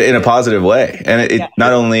a positive way. And it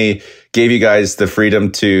not only gave you guys the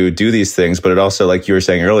freedom to do these things, but it also, like you were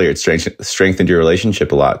saying earlier, it strengthened your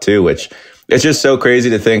relationship a lot too, which it's just so crazy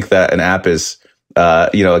to think that an app is, a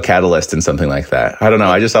catalyst in something like that. I don't know.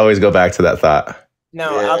 I just always go back to that thought.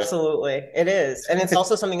 No, absolutely. It is. And it's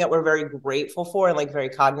also something that we're very grateful for and like very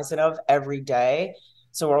cognizant of every day.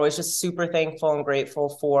 So we're always just super thankful and grateful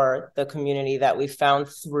for the community that we found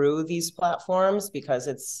through these platforms, because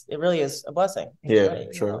it really is a blessing.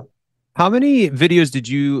 True. How many videos did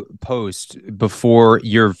you post before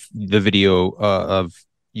the video of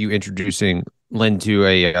you introducing Ling to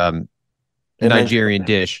a Nigerian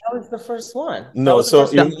dish? That was the first one. No,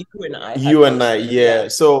 so you and I, yeah.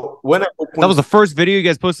 So when I opened, that was the first video you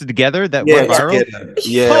guys posted together that went viral.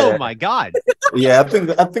 Yeah. Oh my god. Yeah, I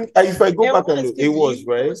think if I go back and look, it was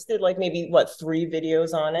right. Posted like maybe 3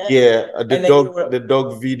 videos on it. Yeah, the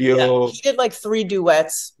dog video. Yeah, he did like 3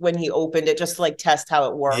 duets when he opened it, just to like test how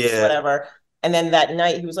it works, whatever. And then that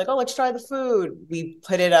night he was like, "Oh, let's try the food." We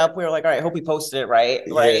put it up. We were like, "All right, I hope we posted it right."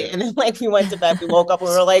 And then like we went to bed. We woke up. We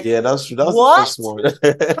were like, "Yeah, that's true. That was what? the first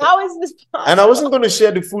one." How is this possible? And I wasn't going to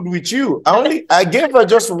share the food with you. I gave her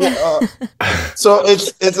just one. So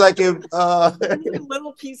it's like a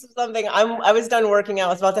little piece of something. I was done working out.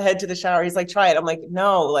 I was about to head to the shower. He's like, "Try it." I'm like,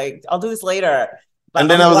 "No, like I'll do this later." But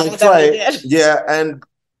and then I was like, "Try it." Yeah, and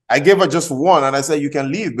I gave her just one, and I said, "You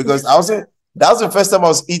can leave," because that was the first time I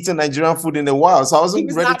was eating Nigerian food in a while, so I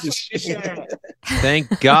wasn't ready to share.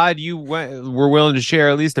 Thank God you were willing to share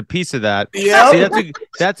at least a piece of that. Yeah, see,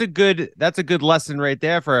 that's a good lesson right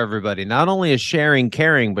there for everybody. Not only is sharing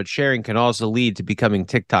caring, but sharing can also lead to becoming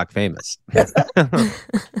TikTok famous. That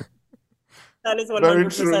is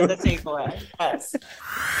 100% the takeaway. Yes.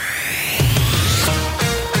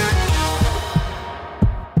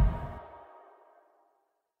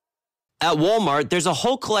 At Walmart, there's a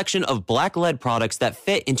whole collection of Black-led products that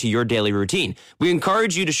fit into your daily routine. We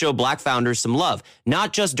encourage you to show Black founders some love,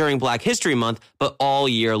 not just during Black History Month, but all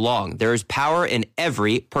year long. There is power in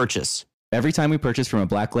every purchase. Every time we purchase from a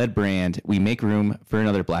Black-led brand, we make room for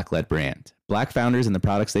another Black-led brand. Black founders and the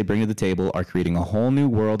products they bring to the table are creating a whole new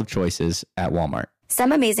world of choices at Walmart.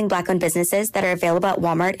 Some amazing Black-owned businesses that are available at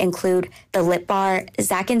Walmart include The Lip Bar,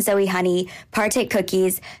 Zach and Zoe Honey, Partake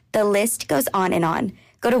Cookies. The list goes on and on.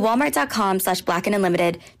 Go to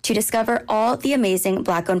walmart.com/blackandunlimited to discover all the amazing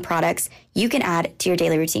Black-owned products you can add to your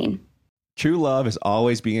daily routine. True love is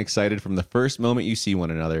always being excited from the first moment you see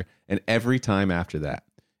one another and every time after that.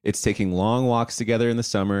 It's taking long walks together in the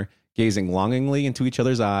summer, gazing longingly into each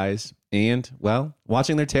other's eyes, and, well,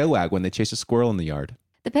 watching their tail wag when they chase a squirrel in the yard.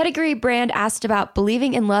 The Pedigree brand asked about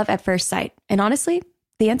believing in love at first sight. And honestly,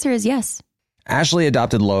 the answer is yes. Ashley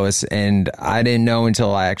adopted Lois, and I didn't know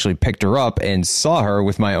until I actually picked her up and saw her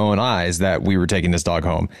with my own eyes that we were taking this dog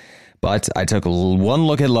home. But I took one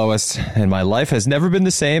look at Lois, and my life has never been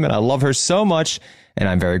the same, and I love her so much, and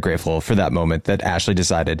I'm very grateful for that moment that Ashley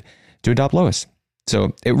decided to adopt Lois.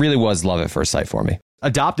 So it really was love at first sight for me.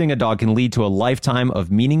 Adopting a dog can lead to a lifetime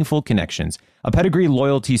of meaningful connections. A Pedigree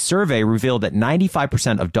loyalty survey revealed that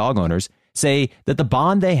 95% of dog owners say that the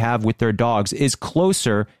bond they have with their dogs is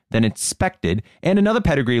closer than expected. And another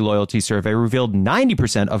Pedigree loyalty survey revealed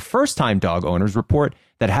 90% of first-time dog owners report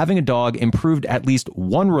that having a dog improved at least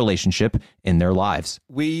one relationship in their lives.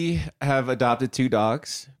 We have adopted 2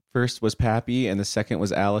 dogs. First was Pappy, and the second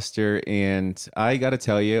was Alistair. And I got to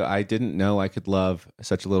tell you, I didn't know I could love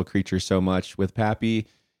such a little creature so much. With Pappy,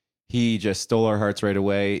 he just stole our hearts right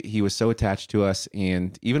away. He was so attached to us.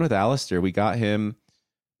 And even with Alistair, we got him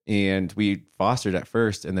and we fostered at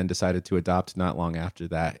first and then decided to adopt not long after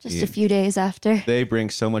that. Just a few days after. They bring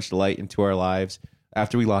so much light into our lives.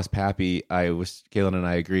 After we lost Pappy, Kaylin and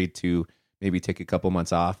I agreed to maybe take a couple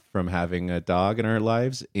months off from having a dog in our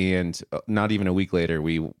lives. And not even a week later,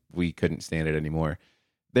 we couldn't stand it anymore.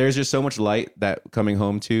 There's just so much light that coming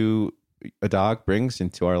home to a dog brings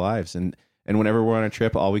into our lives. And whenever we're on a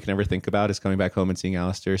trip, all we can ever think about is coming back home and seeing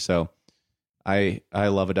Alistair. So I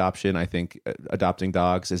love adoption. I think adopting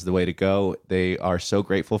dogs is the way to go. They are so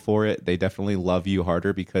grateful for it. They definitely love you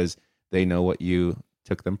harder because they know what you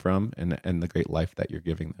took them from and the great life that you're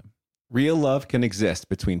giving them. Real love can exist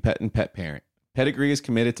between pet and pet parent. Pedigree is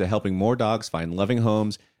committed to helping more dogs find loving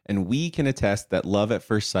homes, and we can attest that love at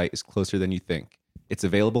first sight is closer than you think. It's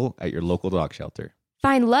available at your local dog shelter.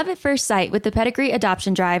 Find love at first sight with the Pedigree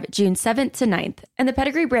Adoption Drive June 7th to 9th, and the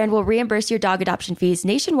Pedigree brand will reimburse your dog adoption fees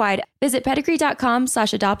nationwide. Visit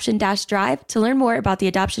pedigree.com/adoption-drive to learn more about the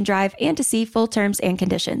adoption drive and to see full terms and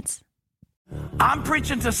conditions. I'm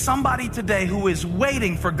preaching to somebody today who is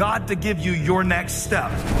waiting for God to give you your next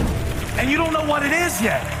step. And you don't know what it is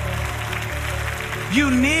yet. You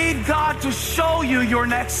need God to show you your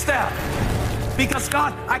next step. Because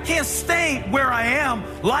God, I can't stay where I am,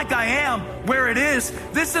 like I am, where it is.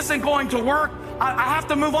 This isn't going to work. I have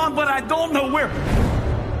to move on, but I don't know where.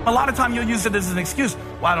 A lot of time you'll use it as an excuse.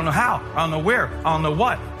 Well, I don't know how. I don't know where. I don't know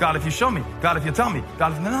what. God, if you show me. God, if you tell me.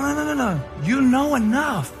 God, if... No. You know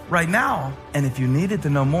enough right now. And if you needed to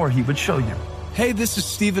know more, he would show you. Hey, this is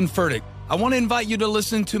Stephen Furtick. I want to invite you to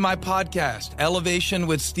listen to my podcast, Elevation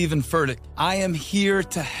with Stephen Furtick. I am here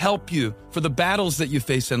to help you for the battles that you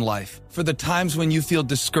face in life, for the times when you feel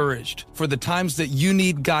discouraged, for the times that you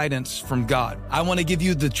need guidance from God. I want to give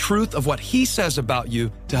you the truth of what he says about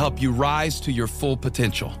you to help you rise to your full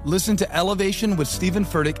potential. Listen to Elevation with Stephen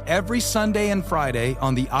Furtick every Sunday and Friday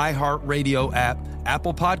on the iHeartRadio app,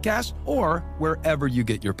 Apple Podcasts, or wherever you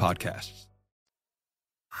get your podcasts.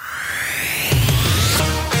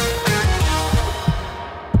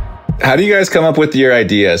 How do you guys come up with your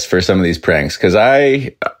ideas for some of these pranks? Because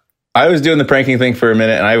I was doing the pranking thing for a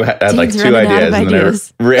minute, and I had like two ideas, and then I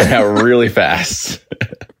ran out really fast.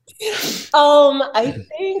 I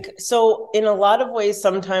think so. In a lot of ways,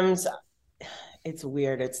 sometimes it's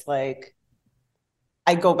weird. It's like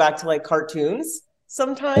I go back to like cartoons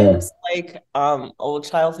sometimes, like old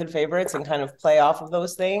childhood favorites, and kind of play off of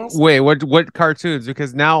those things. Wait, what cartoons?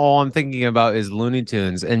 Because now all I'm thinking about is Looney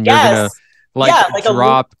Tunes, and you're gonna like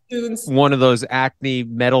drop one of those Acme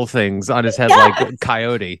metal things on his head like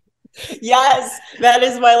Coyote. Yes, that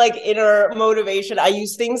is my like inner motivation. I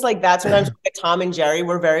use things like that sometimes. Like Tom and Jerry,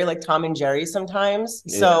 we're very like Tom and Jerry sometimes.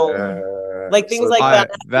 So like things like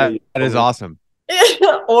that. That is awesome.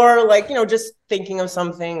 Or like, you know, just thinking of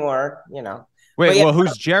something, or you know. Wait, well,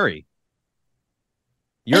 who's Jerry?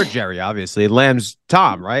 You're Jerry, obviously. Lamb's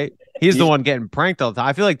Tom, right? He's the one getting pranked all the time.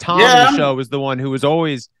 I feel like Tom in the show was the one who was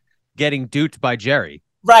always getting duped by Jerry.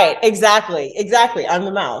 Right, exactly. I'm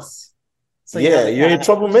the mouse. So yeah, you're a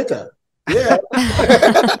troublemaker. Yeah.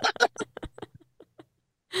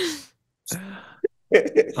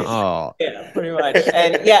 Oh. Yeah, pretty much.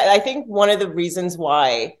 And yeah, I think one of the reasons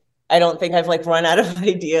why I don't think I've like run out of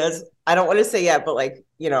ideas, I don't want to say yet, but like,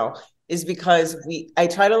 you know, is because I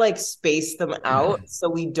try to like space them out so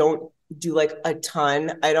we don't do like a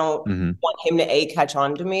ton. I don't want him to A, catch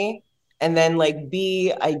on to me. And then like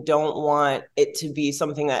B, I don't want it to be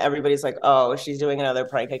something that everybody's like, oh, she's doing another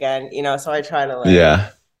prank again, you know? So I try to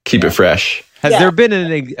like keep it fresh. Has there been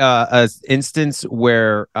an instance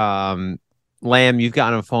where Lamb, you've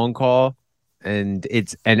gotten a phone call and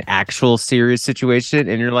it's an actual serious situation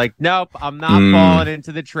and you're like, nope, I'm not falling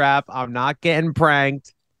into the trap. I'm not getting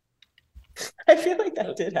pranked. I feel like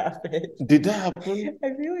that did happen. Did that happen?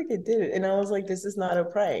 I feel like it did. And I was like, this is not a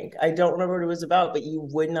prank. I don't remember what it was about, but you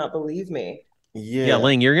would not believe me. Yeah,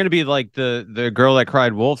 Ling, you're going to be like the girl that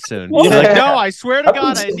cried wolf soon. You're like, no, I swear to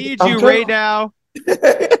God, I need you right now.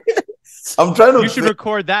 I'm trying to. You should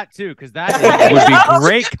record that too, because that would be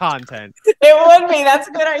great content. It would be. That's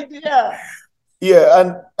a good idea.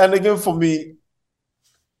 Yeah, and again for me,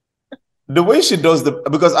 the way she does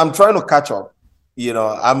because I'm trying to catch up. You know,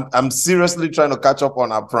 I'm seriously trying to catch up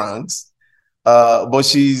on her pranks. But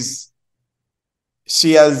she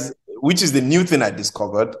has, which is the new thing I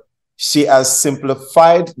discovered, she has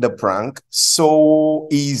simplified the prank so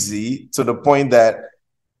easy to the point that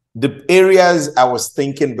the areas I was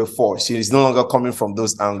thinking before, she is no longer coming from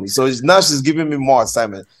those angles. So now she's giving me more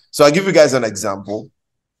assignment. So I'll give you guys an example.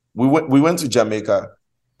 We went to Jamaica,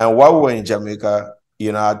 and while we were in Jamaica,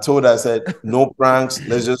 you know, I told her, I said, no pranks,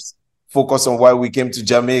 let's just focus on why we came to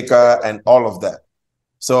Jamaica and all of that.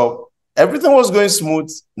 So everything was going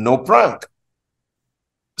smooth, no prank.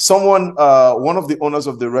 Someone, one of the owners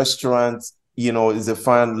of the restaurant, you know, is a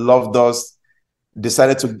fan, loved us,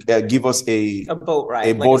 decided to give us a boat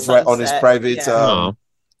ride, on his private,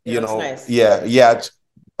 you know, nice. Yeah.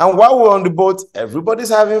 And while we're on the boat, everybody's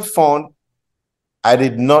having fun. I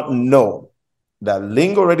did not know that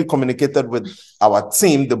Ling already communicated with our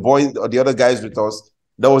team, the boys or the other guys with us,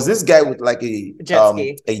 there was this guy with like a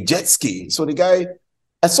jet ski. So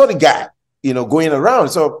I saw the guy, going around.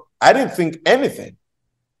 So I didn't think anything.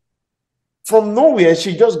 From nowhere,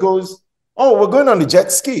 she just goes, "Oh, we're going on the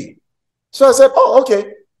jet ski." So I said, "Oh,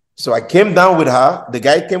 okay." So I came down with her. The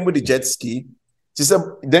guy came with the jet ski. She said,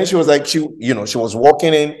 then she was like, she was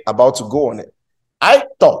walking in, about to go on it. I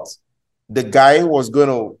thought the guy was going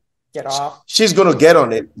to get off. She's going to get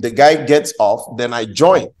on it. The guy gets off. Then I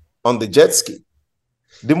joined on the jet ski.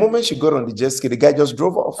 The moment she got on the jet ski, the guy just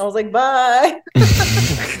drove off. I was like, bye. I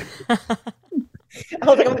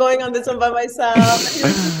was like, I'm going on this one by myself.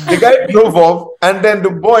 The guy drove off, and then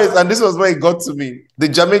the boys, and this was where it got to me. The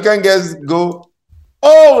Jamaican guys go,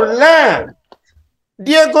 "Oh, land,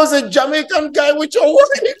 there goes a Jamaican guy with your wife."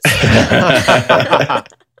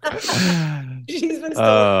 She's been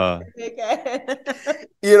so and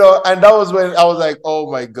that was when I was like,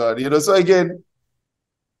 "Oh my God," So again,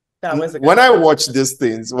 that was when I watch these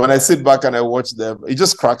things, when I sit back and I watch them, it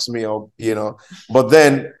just cracks me up, But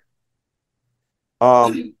then,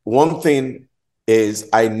 one thing is,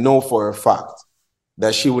 I know for a fact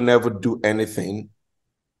that she will never do anything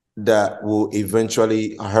that will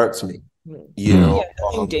eventually hurt me.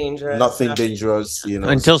 Nothing dangerous. Nothing dangerous,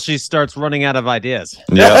 Until she starts running out of ideas.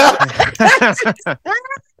 Yeah.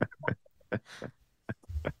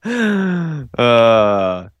 We're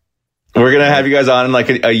gonna have you guys on in like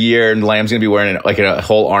a year, and Lamb's gonna be wearing like a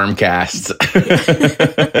whole arm cast.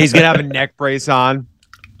 He's gonna have a neck brace on.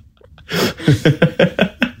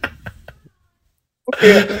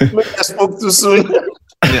 I spoke too soon.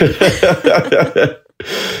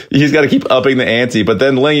 He's got to keep upping the ante, but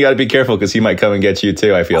then Ling, you got to be careful because he might come and get you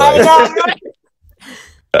too. I feel like.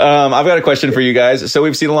 I've got a question for you guys. So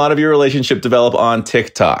we've seen a lot of your relationship develop on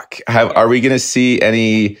TikTok. Are we going to see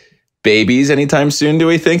any babies anytime soon? Do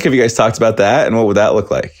we think? Have you guys talked about that, and what would that look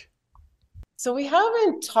like? So we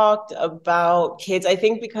haven't talked about kids. I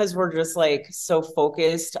think because we're just like so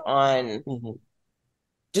focused on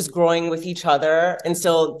just growing with each other and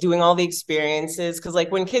still doing all the experiences. Because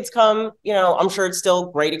like when kids come, I'm sure it's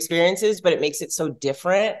still great experiences, but it makes it so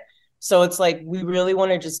different. So it's like we really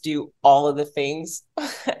want to just do all of the things.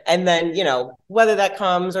 And then, whether that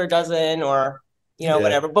comes or doesn't or,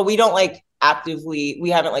 whatever. But we don't we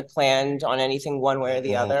haven't like planned on anything one way or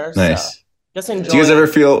the other. Nice. So just enjoy. Do you guys ever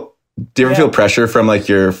feel pressure from like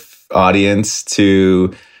your audience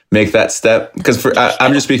to make that step? Because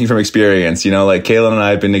I'm just speaking from experience, like Kaylin and I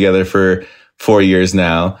have been together for 4 years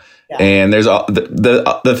now. Yeah. And there's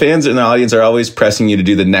the fans in the audience are always pressing you to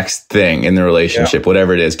do the next thing in the relationship,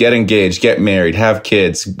 whatever it is, get engaged, get married, have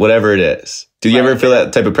kids, whatever it is. Do you ever feel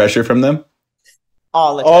that type of pressure from them?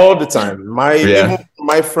 All the time.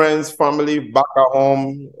 My friends, family back at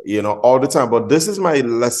home, all the time. But this is my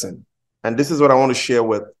lesson. And this is what I want to share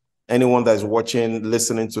with anyone that's watching,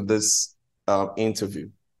 listening to this interview.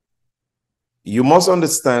 You must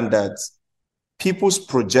understand that people's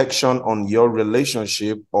projection on your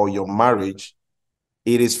relationship or your marriage,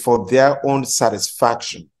 it is for their own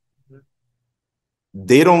satisfaction.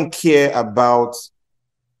 They don't care about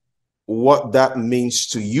what that means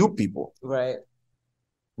to you people. Right.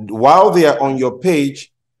 While they are on your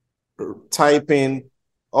page typing,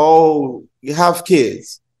 "Oh, you have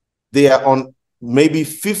kids," they are on maybe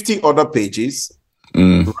 50 other pages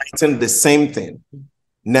writing the same thing.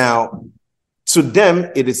 Now, to them,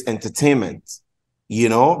 it is entertainment,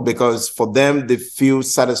 because for them, they feel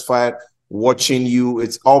satisfied watching you.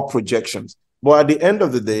 It's all projections. But at the end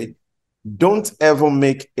of the day, don't ever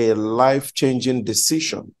make a life-changing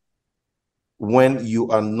decision when you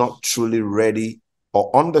are not truly ready or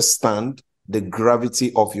understand the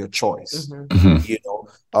gravity of your choice.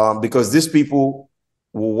 Because these people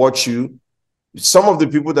will watch you. Some of the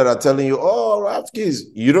people that are telling you, "Oh, I have kids,"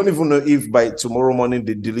 you don't even know if by tomorrow morning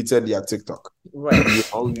they deleted their TikTok. Right. You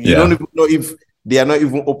don't even know if they are not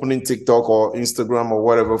even opening TikTok or Instagram or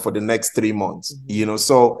whatever for the next 3 months.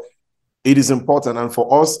 So it is important. And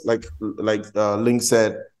for us, like Ling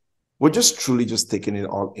said, we're just truly just taking it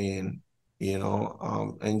all in.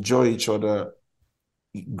 Enjoy each other,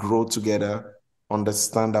 grow together,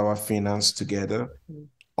 understand our finance together,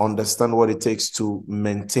 understand what it takes to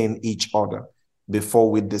maintain each other before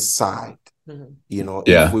we decide,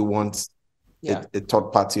 if we want a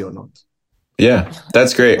third party or not. Yeah,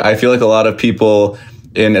 that's great. I feel like a lot of people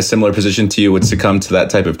in a similar position to you would succumb to that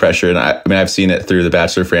type of pressure. And I mean, I've seen it through the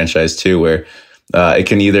Bachelor franchise too, where it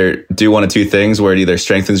can either do one of two things, where it either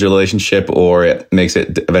strengthens your relationship or it makes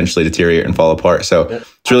it eventually deteriorate and fall apart. So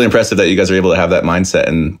it's really impressive that you guys are able to have that mindset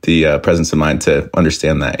and the presence of mind to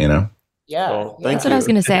understand that, Yeah. That's what I was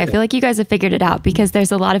going to say. I feel like you guys have figured it out, because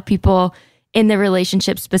there's a lot of people in the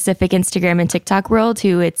relationship specific Instagram and TikTok world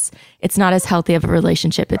who it's not as healthy of a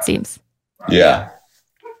relationship, it seems. Yeah.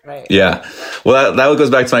 Right. Yeah. Well, that goes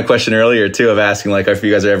back to my question earlier too, of asking like if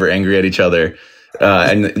you guys are ever angry at each other.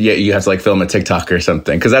 And yeah, you have to like film a TikTok or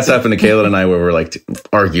something. Cause that's happened to Kaylin and I where we're like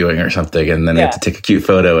arguing or something. And then we have to take a cute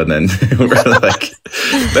photo and then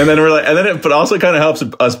but also kind of helps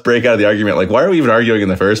us break out of the argument. Like, why are we even arguing in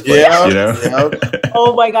the first place? Yeah. You know? Yeah.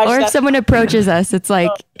 Oh my gosh. Or if someone approaches us, it's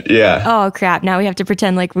like, yeah. oh crap. Now we have to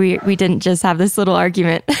pretend like we didn't just have this little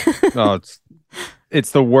argument. No,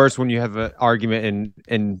 it's the worst when you have an argument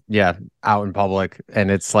in out in public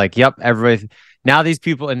and it's like, yep, everybody. Now these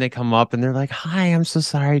people and they come up and they're like, "Hi, I'm so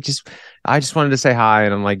sorry. I just wanted to say hi."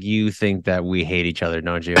 And I'm like, "You think that we hate each other,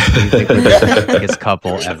 don't you? You think we're the biggest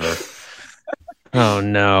couple ever?" Oh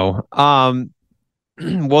no.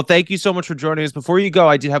 Well, thank you so much for joining us. Before you go,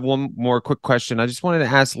 I did have one more quick question. I just wanted to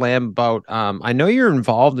ask Lamb about. I know you're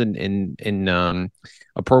involved in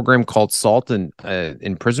a program called SALT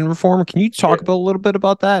in prison reform. Can you talk about a little bit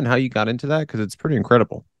about that and how you got into that? Because it's pretty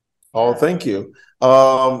incredible. Oh, thank you.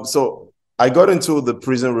 So I got into the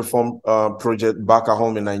prison reform project back at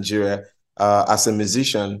home in Nigeria as a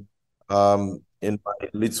musician in my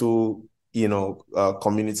little,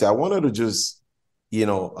 community. I wanted to just,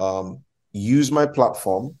 use my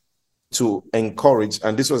platform to encourage,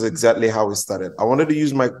 and this was exactly how it started. I wanted to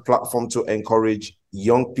use my platform to encourage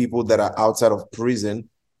young people that are outside of prison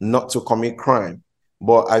not to commit crime.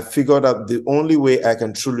 But I figured out the only way I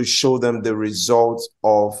can truly show them the results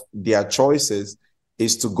of their choices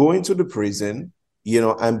is to go into the prison,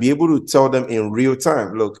 and be able to tell them in real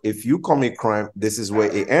time, look, if you commit crime, this is where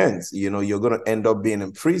it ends. You're going to end up being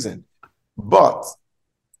in prison. But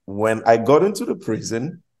when I got into the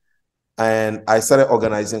prison and I started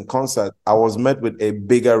organizing concerts, I was met with a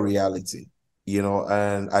bigger reality,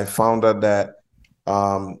 and I found out that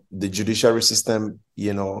the judiciary system,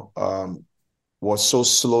 was so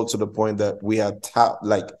slow to the point that we had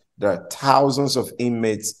there are thousands of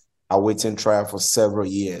inmates awaiting trial for several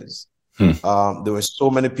years. There were so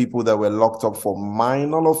many people that were locked up for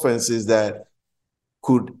minor offenses that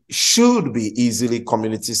should be easily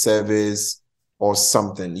community service or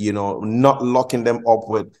something, not locking them up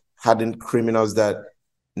with hardened criminals that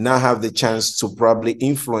now have the chance to probably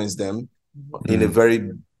influence them in a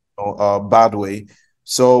very bad way.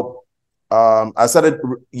 So I started,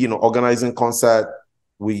 organizing concert.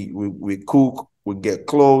 We cook, we get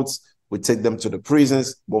clothes, we take them to the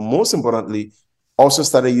prisons, but most importantly, also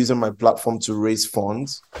started using my platform to raise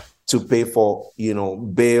funds to pay for,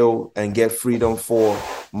 bail and get freedom for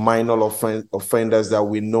minor offenders that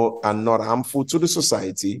we know are not harmful to the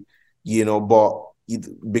society, but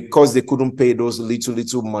because they couldn't pay those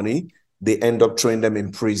little money, they end up throwing them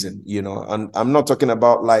in prison, and I'm not talking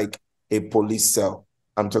about like a police cell.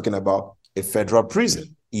 I'm talking about a federal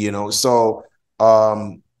prison, So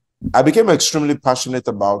I became extremely passionate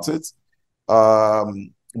about it.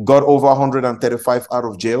 Got over 135 out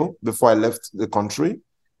of jail before I left the country.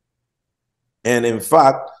 And in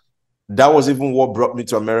fact, that was even what brought me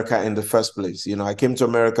to America in the first place. I came to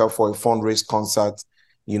America for a fundraise concert,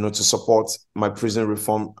 to support my prison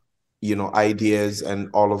reform, ideas and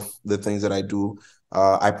all of the things that I do.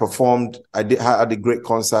 I performed, I had a great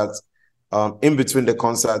concert. In between the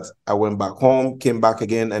concert, I went back home, came back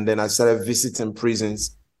again, and then I started visiting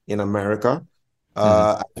prisons in America.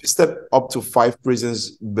 I visited up to 5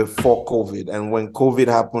 prisons before COVID. And when COVID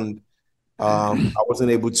happened, I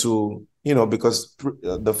wasn't able to, because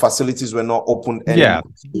the facilities were not open anymore.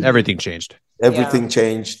 Yeah, everything changed. Everything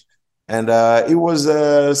changed. And it was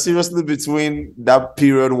seriously between that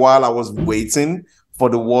period while I was waiting for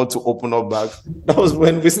the world to open up back. That was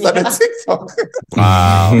when we started TikTok.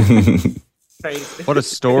 Wow. What a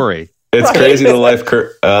story. It's crazy the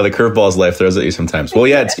curveballs life throws at you sometimes. Well,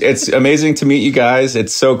 yeah, it's amazing to meet you guys.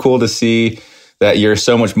 It's so cool to see that you're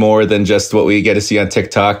so much more than just what we get to see on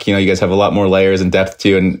TikTok. You guys have a lot more layers and depth to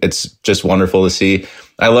you, and it's just wonderful to see.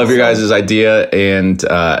 I love your guys' idea and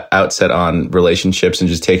outset on relationships and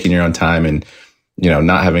just taking your own time and,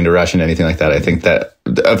 not having to rush into anything like that. I think that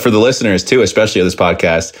for the listeners too, especially of this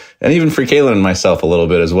podcast, and even for Kaylin and myself a little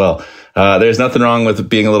bit as well, there's nothing wrong with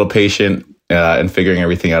being a little patient and figuring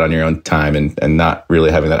everything out on your own time and not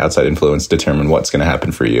really having that outside influence determine what's going to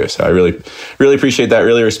happen for you. So I really, really appreciate that.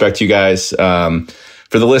 Really respect you guys.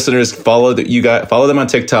 For the listeners, follow them on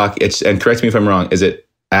TikTok. And correct me if I'm wrong. Is it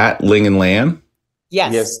at Ling and Lamb?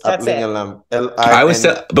 Yes, at Ling and Lamb.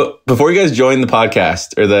 But before you guys joined the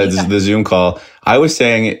podcast or the Zoom call, I was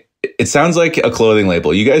saying it sounds like a clothing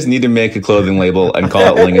label. You guys need to make a clothing label and call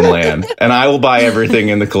it Ling and Lamb, and I will buy everything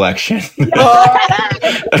in the collection.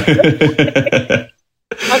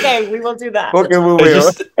 Okay, we will do that. Okay, we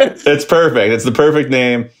will. It's perfect. It's the perfect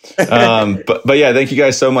name. But yeah, thank you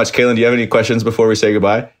guys so much. Kaylin, do you have any questions before we say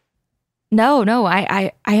goodbye? No.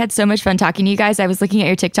 I had so much fun talking to you guys. I was looking at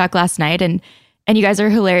your TikTok last night, and you guys are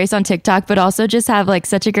hilarious on TikTok, but also just have like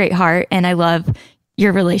such a great heart. And I love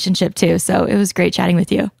your relationship too. So it was great chatting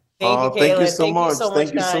with you. Thank you, Kaylin. Thank you so much.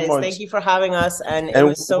 Thank you so much. Thank you for having us. And it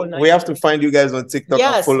was so nice. We have to find you guys on TikTok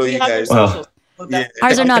and follow you guys. Yeah.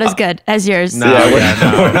 Ours are not as good as yours. No,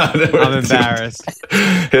 we're not. I'm embarrassed.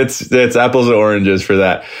 It's apples and oranges for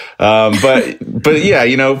that. But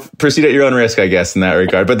yeah, proceed at your own risk, I guess, in that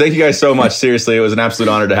regard. But thank you guys so much. Seriously, it was an absolute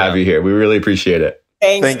honor to have you here. We really appreciate it.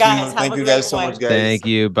 Thanks, guys. Thank you guys so much, guys. Thank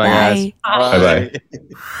you. Bye, guys. Bye.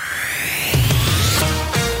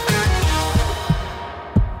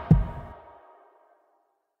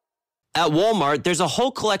 At Walmart, there's a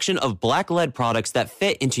whole collection of black lead products that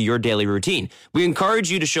fit into your daily routine. We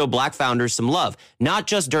encourage you to show black founders some love, not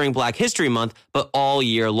just during Black History Month, but all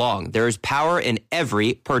year long. There is power in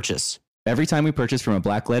every purchase. Every time we purchase from a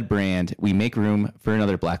black lead brand, we make room for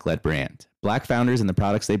another black lead brand. Black founders and the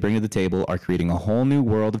products they bring to the table are creating a whole new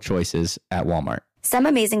world of choices at Walmart. Some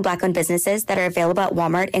amazing Black-owned businesses that are available at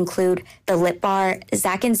Walmart include the Lip Bar,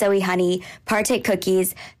 Zach and Zoe Honey, Partake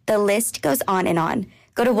Cookies. The list goes on and on.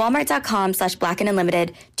 Go to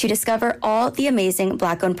walmart.com/blackandunlimited to discover all the amazing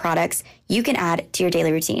Black-owned products you can add to your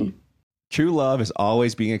daily routine. True love is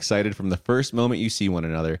always being excited from the first moment you see one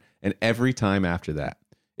another and every time after that.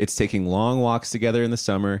 It's taking long walks together in the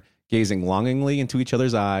summer, gazing longingly into each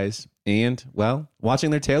other's eyes, and, well,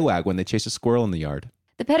 watching their tail wag when they chase a squirrel in the yard.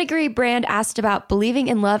 The Pedigree brand asked about believing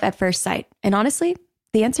in love at first sight. And honestly,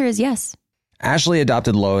 the answer is yes. Ashley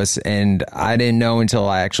adopted Lois, and I didn't know until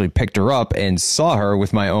I actually picked her up and saw her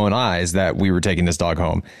with my own eyes that we were taking this dog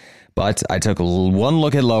home. But I took one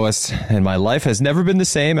look at Lois, and my life has never been the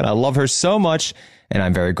same, and I love her so much, and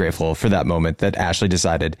I'm very grateful for that moment that Ashley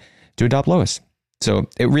decided to adopt Lois. So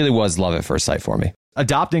it really was love at first sight for me.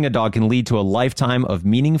 Adopting a dog can lead to a lifetime of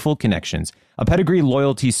meaningful connections. A Pedigree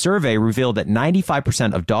loyalty survey revealed that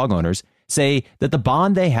 95% of dog owners say that the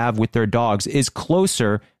bond they have with their dogs is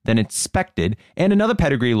closer than expected. And another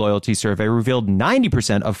Pedigree loyalty survey revealed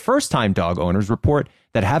 90% of first-time dog owners report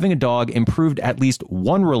that having a dog improved at least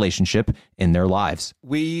one relationship in their lives.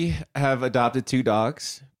 We have adopted 2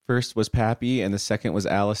 dogs. First was Pappy, and the second was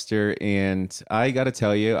Alistair. And I got to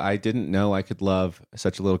tell you, I didn't know I could love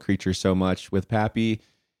such a little creature so much. With Pappy,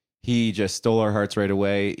 he just stole our hearts right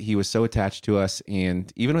away. He was so attached to us.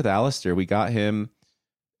 And even with Alistair, we got him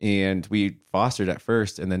and we fostered at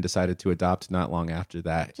first and then decided to adopt not long after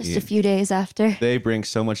that. Just a few days after. They bring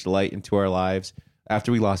so much delight into our lives.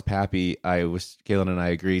 After we lost Pappy, Kaylin and I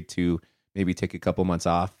agreed to maybe take a couple months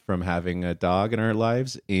off from having a dog in our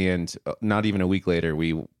lives. And not even a week later,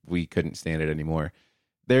 we couldn't stand it anymore.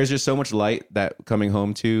 There's just so much light that coming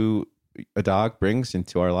home to a dog brings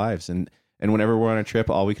into our lives. And whenever we're on a trip,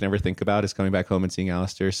 all we can ever think about is coming back home and seeing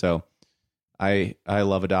Alistair. So I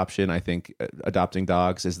love adoption. I think adopting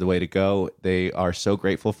dogs is the way to go. They are so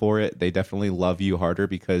grateful for it. They definitely love you harder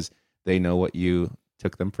because they know what you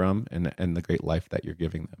took them from and the great life that you're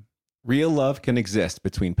giving them. Real love can exist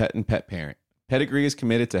between pet and pet parent. Pedigree is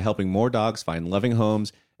committed to helping more dogs find loving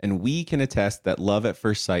homes, and we can attest that love at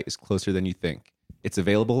first sight is closer than you think. It's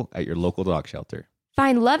available at your local dog shelter.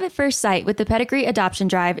 Find love at first sight with the Pedigree Adoption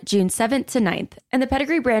Drive June 7th to 9th, and the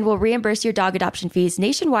Pedigree brand will reimburse your dog adoption fees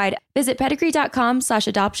nationwide. Visit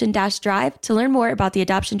pedigree.com/adoption-drive to learn more about the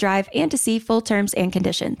adoption drive and to see full terms and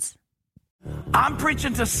conditions. I'm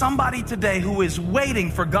preaching to somebody today who is waiting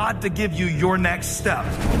for God to give you your next step.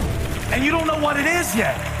 And you don't know what it is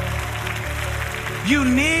yet. You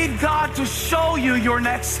need God to show you your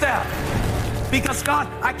next step. Because God,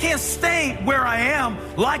 I can't stay where I am,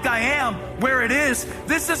 like I am, where it is.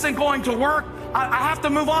 This isn't going to work. I have to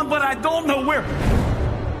move on, but I don't know where.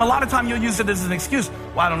 A lot of time you'll use it as an excuse.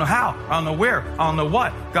 Well, I don't know how. I don't know where. I don't know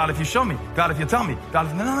what. God, if you show me. God, if you tell me. God,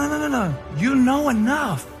 if... No. You know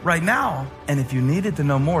enough right now. And if you needed to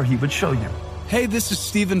know more, he would show you. Hey, this is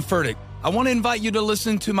Stephen Furtick. I want to invite you to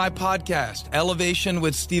listen to my podcast, Elevation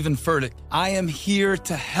with Stephen Furtick. I am here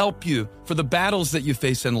to help you for the battles that you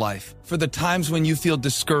face in life, for the times when you feel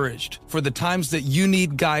discouraged, for the times that you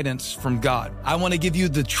need guidance from God. I want to give you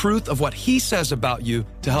the truth of what he says about you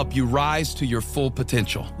to help you rise to your full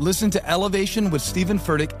potential. Listen to Elevation with Stephen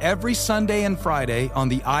Furtick every Sunday and Friday on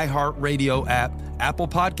the iHeartRadio app, Apple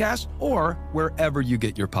Podcasts, or wherever you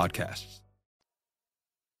get your podcasts.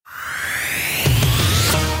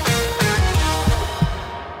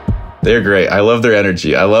 They're great. I love their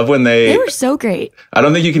energy. I love when they were so great. I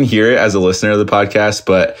don't think you can hear it as a listener of the podcast,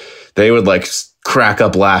 but they would like crack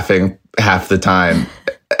up laughing half the time.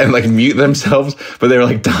 and like mute themselves, but they were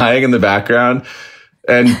like dying in the background.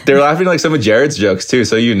 And they were laughing like some of Jared's jokes too.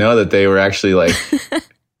 So you know that they were actually like,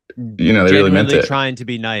 they really meant it. Trying to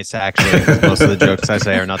be nice, actually. Most of the jokes I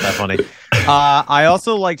say are not that funny. I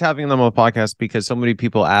also liked having them on the podcast because so many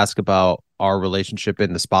people ask about our relationship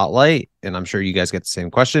in the spotlight. And I'm sure you guys get the same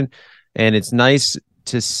question. And it's nice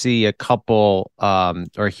to see a couple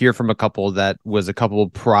or hear from a couple that was a couple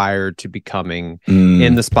prior to becoming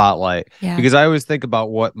in the spotlight. Yeah. Because I always think about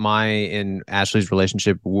what my and Ashley's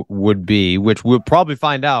relationship would be, which we'll probably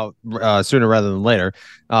find out sooner rather than later,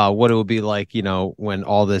 what it will be like, when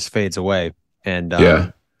all this fades away. And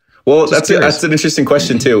well, that's an interesting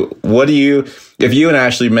question too. If you and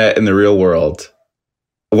Ashley met in the real world,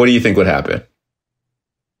 what do you think would happen?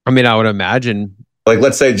 I mean, I would imagine, like,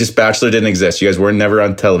 let's say just Bachelor didn't exist. You guys were never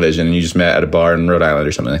on television and you just met at a bar in Rhode Island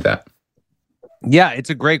or something like that. Yeah, it's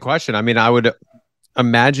a great question. I mean, I would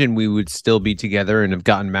imagine we would still be together and have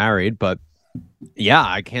gotten married, but yeah,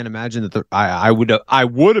 I can't imagine that I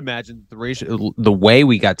would imagine the way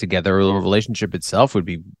we got together, or the relationship itself, would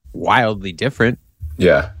be wildly different.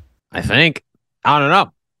 Yeah. I think. I don't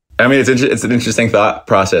know. I mean, it's an interesting thought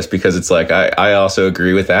process because it's like, I also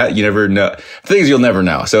agree with that. You never know. Things you'll never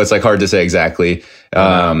know. So it's like hard to say exactly.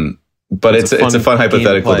 But it's a fun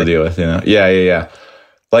hypothetical to deal with, Yeah.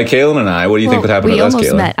 Like Kaylin and I, what do you think would happen with us, Kaylin? We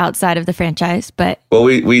almost met outside of the franchise, but... Well,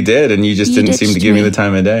 we did, and you just didn't seem to give me the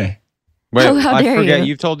time of day. Wait, how I dare forget, you?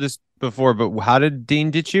 you've told this before, but how did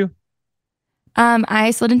Dean ditch you?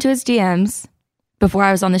 I slid into his DMs before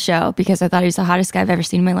I was on the show because I thought he was the hottest guy I've ever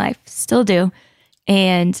seen in my life. Still do.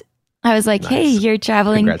 And I was like, hey, you're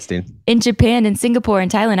traveling in Japan and Singapore and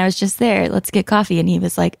Thailand. I was just there. Let's get coffee. And he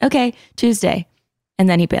was like, okay, Tuesday. And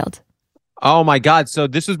then he bailed. Oh my God. So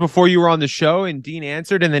this was before you were on the show and Dean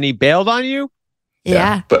answered and then he bailed on you?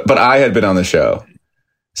 Yeah. But I had been on the show.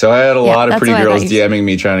 So I had a lot of pretty girls DMing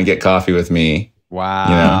me trying to get coffee with me.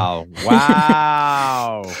 Wow.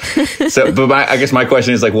 Wow. But I guess my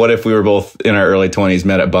question is like, what if we were both in our early 20s,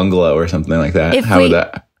 met at Bungalow or something like that? How would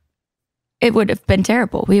that... It would have been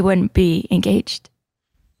terrible. We wouldn't be engaged.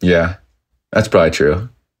 Yeah, that's probably true.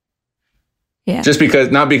 Yeah.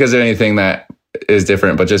 Not because of anything that is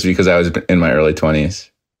different, but just because I was in my early 20s.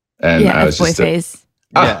 And I was F-boy phase.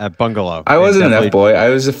 At Bungalow. I wasn't an F-boy. I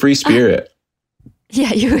was a free spirit.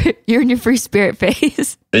 Yeah, you're in your free spirit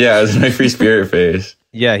phase. Yeah, I was in my free spirit phase.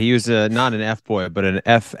 Yeah, he was not an F-boy, but an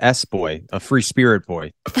FS boy, a free spirit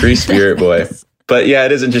boy. A free spirit boy. But yeah,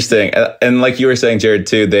 it is interesting. And like you were saying, Jared,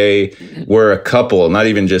 too, they were a couple, not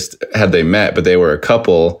even just had they met, but they were a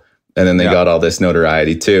couple. And then they got all this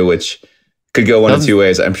notoriety too, which could go one of two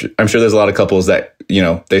ways. I'm sure there's a lot of couples that,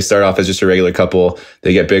 they start off as just a regular couple.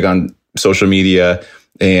 They get big on social media.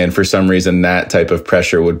 And for some reason, that type of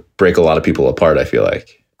pressure would break a lot of people apart, I feel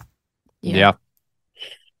like. Yeah.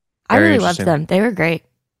 I really loved them. They were great.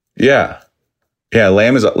 Yeah. Yeah.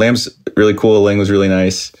 Lamb's really cool. Ling was really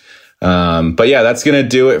nice. But yeah, that's going to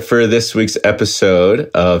do it for this week's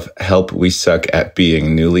episode of Help We Suck at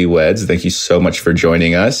Being Newlyweds. Thank you so much for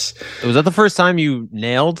joining us. Was that the first time you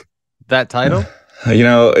nailed that title?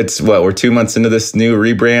 It's we're 2 months into this new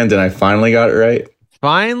rebrand and I finally got it right.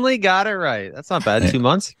 Finally got it right. That's not bad. 2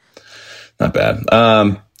 months. Not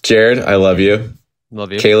bad. Jared, I love you.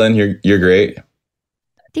 Love you. Kaylin, you're great.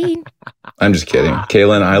 Dean. I'm just kidding.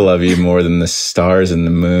 Kaylin, I love you more than the stars and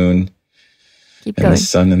the moon. Keep and going. the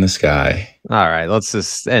sun in the sky. All right, let's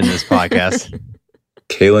just end this podcast.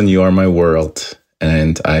 Kaylin, you are my world,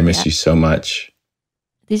 and I miss you so much.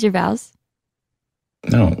 These are vows?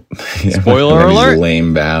 No. Spoiler alert.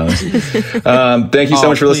 Lame vows. Thank you so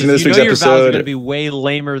much for listening to this week's your vows are episode. going to be way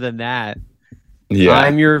lamer than that. Yeah.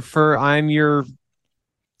 I'm your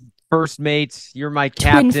first mate. You're my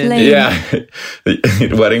captain. Yeah.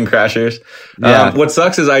 Wedding crashers. Yeah. What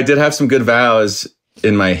sucks is I did have some good vows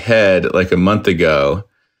in my head like a month ago,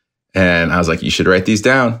 and I was like, you should write these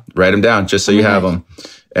down. Write them down just so you have them.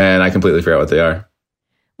 And I completely forgot what they are.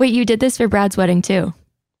 Wait, you did this for Brad's wedding too?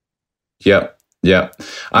 Yep.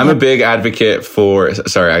 I'm a big advocate for,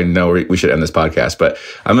 sorry, I know we should end this podcast, but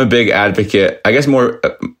I'm a big advocate, I guess more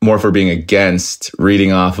for being against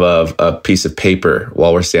reading off of a piece of paper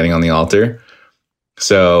while we're standing on the altar.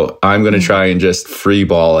 So I'm going to try and just free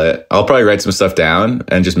ball it. I'll probably write some stuff down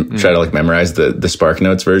and just try to memorize the Spark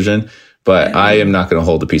Notes version, but I am not going to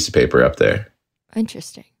hold a piece of paper up there.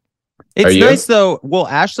 Interesting. It's nice though. Well,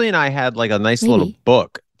 Ashley and I had a nice little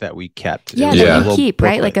book that we kept. Yeah, that you keep,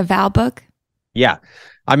 right? Like a vow book. Yeah.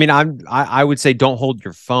 I mean, I would say don't hold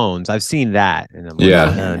your phones. I've seen that. And I'm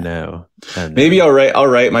like, oh, no. Maybe I'll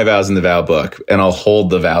write my vows in the vow book and I'll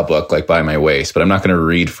hold the vow book by my waist, but I'm not going to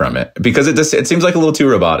read from it because it seems like a little too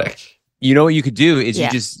robotic. You know what you could do is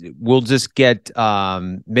Yeah. we'll just get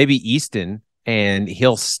maybe Easton, and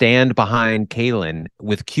he'll stand behind Kaylin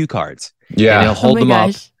with cue cards. Yeah. And he'll hold them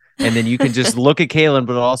up. gosh. And then you can just look at Kaylin,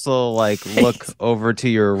 but also like look over to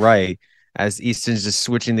your right as Easton's just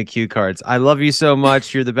switching the cue cards. I love you so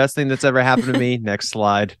much. You're the best thing that's ever happened to me. Next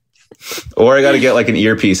slide. Or I got to get like an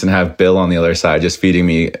earpiece and have Bill on the other side just feeding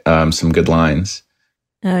me some good lines.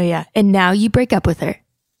 Oh yeah. And now you break up with her.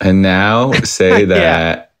 And now say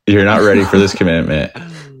that you're not ready for this commitment.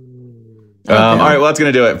 All right, well, that's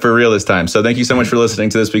going to do it for real this time. So thank you so much for listening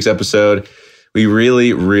to this week's episode. We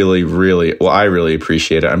really, really, really, well, I really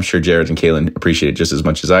appreciate it. I'm sure Jared and Kaylin appreciate it just as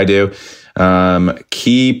much as I do.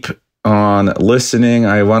 Keep on listening.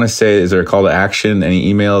 I want to say, is there a call to action?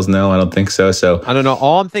 Any emails? No, I don't think so. So I don't know.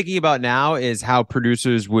 All I'm thinking about now is how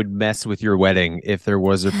producers would mess with your wedding if there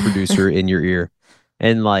was a producer in your ear.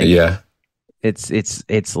 And like, yeah, it's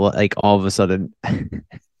like all of a sudden,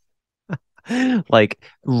 like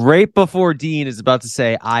right before Dean is about to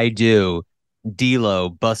say, I do, D-Lo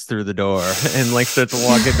busts through the door and like starts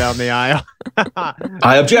walking down the aisle.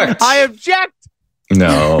 I object. I object.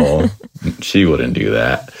 No, she wouldn't do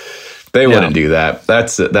that. They wouldn't do that.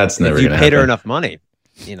 That's never going to happen. You paid her enough money.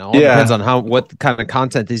 You know, it depends on what kind of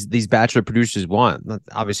content these bachelor producers want.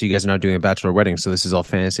 Obviously, you guys are not doing a bachelor wedding, so this is all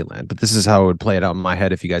fantasy land. But this is how it would play it out in my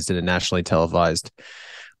head if you guys did a nationally televised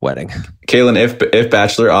wedding. Kaylin, if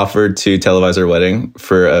Bachelor offered to televise our wedding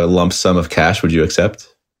for a lump sum of cash, would you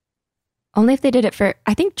accept? Only if they did it for,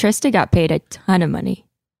 I think Trista got paid a ton of money.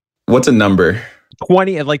 What's a number?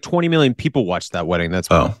 20 million people watched that wedding. That's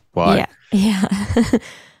why.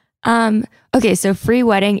 Yeah. Okay, so free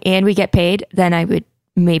wedding and we get paid, then I would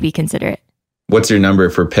maybe consider it. What's your number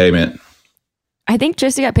for payment? I think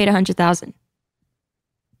Trista got paid $100,000.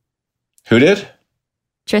 Who did?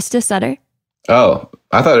 Trista Sutter. Oh,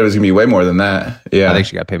 I thought it was gonna be way more than that. Yeah, I think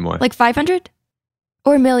she got paid more. Like 500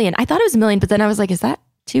 or $1 million. I thought it was $1 million, but then I was like, is that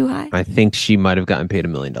too high? I think she might have gotten paid $1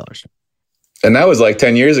 million. And that was like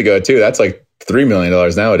 10 years ago too. That's like $3 million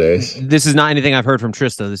nowadays. This is not anything I've heard from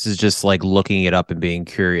Trista. This is just like looking it up and being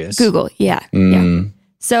curious. Google, yeah.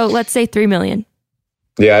 So let's say $3 million.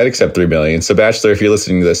 Yeah, I'd accept $3 million. So Bachelor, if you're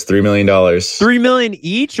listening to this, $3 million. $3 million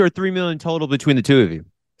each or $3 million total between the two of you?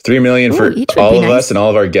 $3 million for all of us and all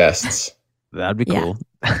of our guests. That'd be cool.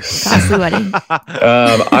 Costly wedding.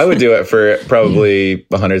 I would do it for probably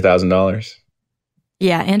 $100,000.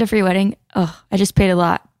 Yeah, and a free wedding. Oh, I just paid a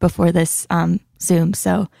lot before this Zoom,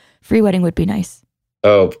 so free wedding would be nice.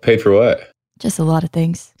 Oh, paid for what? Just a lot of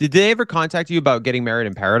things. Did they ever contact you about getting married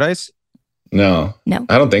in paradise? No. No.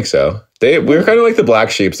 I don't think so. We were kind of like the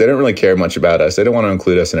black sheeps. They didn't really care much about us. They didn't want to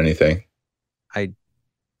include us in anything. I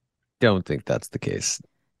don't think that's the case.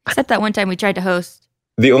 Except that one time we tried to host.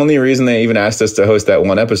 The only reason they even asked us to host that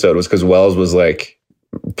one episode was because Wells was like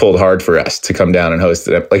pulled hard for us to come down and host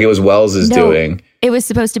it. Like it was Wells's doing. It was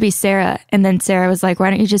supposed to be Sarah. And then Sarah was like,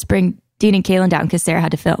 why don't you just bring Dean and Kaylin down? Because Sarah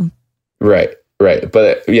had to film. Right.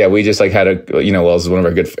 But yeah, we just like had Wells is one of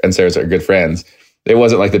our good, and Sarah's our good friends. It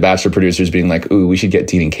wasn't like the Bachelor producers being like, ooh, we should get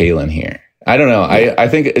Dean and Kaylin here. I don't know. Yeah. I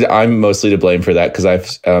think I'm mostly to blame for that because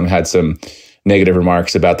I've had some negative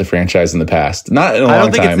remarks about the franchise in the past. Not in a long time. I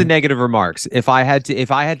don't think it's the negative remarks. If I had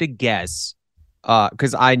to guess,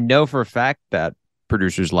 because I know for a fact that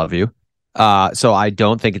producers love you. So I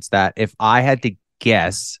don't think it's that. If I had to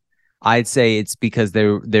guess, I'd say it's because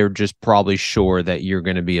they're just probably sure that you're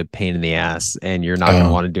going to be a pain in the ass and you're not going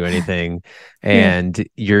to want to do anything, and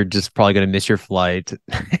you're just probably going to miss your flight.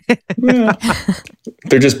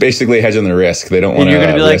 They're just basically hedging the risk. They don't want to. You're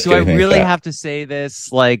going to be like, do I really have to say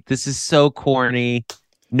this? Like, this is so corny.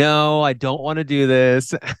 No, I don't want to do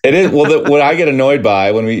this. It is. Well, what I get annoyed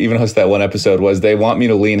by when we even host that one episode was they want me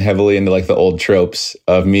to lean heavily into like the old tropes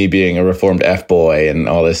of me being a reformed F-boy and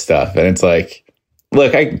all this stuff, and it's like.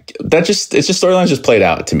 Look, it's just storylines just played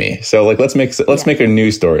out to me. So like, let's make a new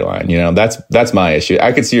storyline. You know, that's my issue.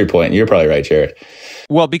 I could see your point. You're probably right, Jared.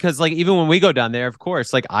 Well, because like even when we go down there, of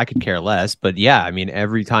course, like I could care less. But yeah, I mean,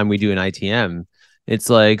 every time we do an ITM, it's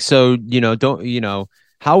like, so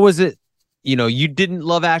how was it? You didn't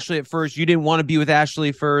love Ashley at first. You didn't want to be with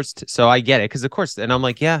Ashley first. So I get it, because of course. And I'm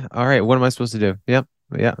like, yeah, all right. What am I supposed to do? Yep,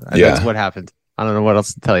 yeah. That's what happened. I don't know what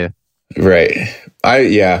else to tell you. Right. I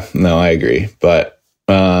agree, but.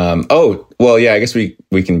 I guess we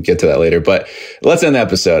can get to that later, but let's end the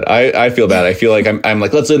episode. I feel bad. I feel like I'm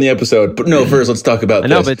like, let's end the episode, but no, first let's talk about this.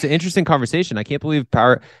 No, but it's an interesting conversation. I can't believe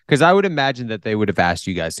because I would imagine that they would have asked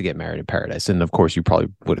you guys to get married in paradise. And of course you probably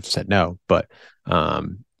would have said no, but,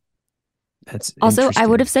 that's also, I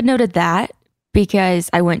would have said no to that because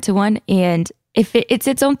I went to one, and if it's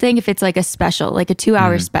its own thing, if it's like a special, like a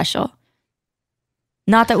 2-hour special,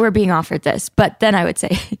 Not that we're being offered this, but then I would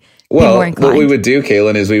say well, more inclined. What we would do,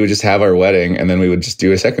 Kaylin, is we would just have our wedding and then we would just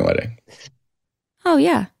do a second wedding. Oh,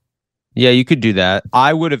 yeah. Yeah, you could do that.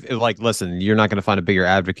 I would have, like, listen, you're not going to find a bigger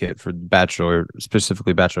advocate for Bachelor,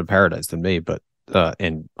 specifically Bachelor in Paradise, than me, but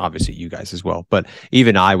and obviously you guys as well. But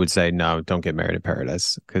even I would say, no, don't get married in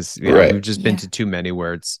Paradise, because we've just been to too many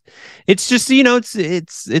where it's just, you know,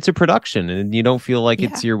 it's a production and you don't feel like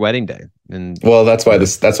it's your wedding day. And well, that's why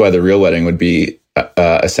the real wedding would be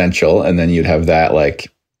essential, and then you'd have that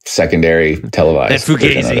like secondary televised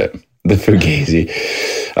version of it. The Fugazi.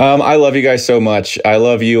 I love you guys so much. I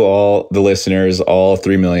love you all, the listeners, all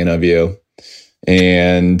 3 million of you.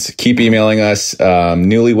 And keep emailing us,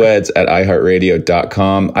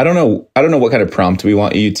 newlyweds@iheartradio.com. I don't know what kind of prompt we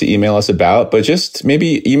want you to email us about, but just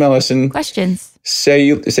maybe email us and questions. Say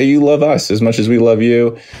you love us as much as we love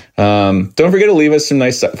you. Don't forget to leave us some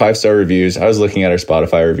nice 5-star reviews. I was looking at our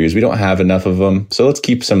Spotify reviews. We don't have enough of them, so let's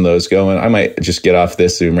keep some of those going. I might just get off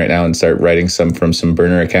this Zoom right now and start writing some from some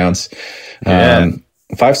burner accounts.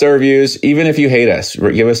 5-star reviews. Even if you hate us,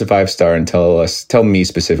 give us a 5-star and tell me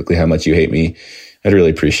specifically how much you hate me. I'd really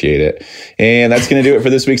appreciate it. And that's going to do it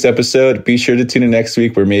for this week's episode. Be sure to tune in next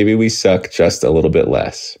week where maybe we suck just a little bit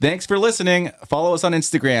less. Thanks for listening. Follow us on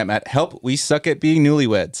Instagram at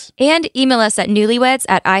helpwesuckatbeingnewlyweds. And email us at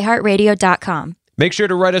newlyweds@iheartradio.com. Make sure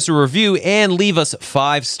to write us a review and leave us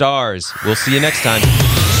 5 stars. We'll see you next time.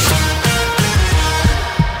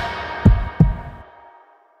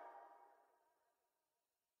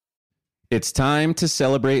 It's time to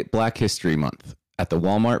celebrate Black History Month at the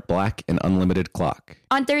Walmart Black and Unlimited Clock.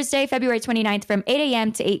 On Thursday, February 29th from 8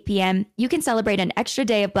 a.m. to 8 p.m., you can celebrate an extra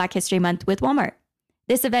day of Black History Month with Walmart.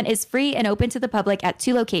 This event is free and open to the public at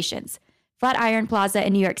 2 locations, Flatiron Plaza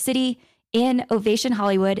in New York City and Ovation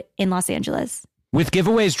Hollywood in Los Angeles. With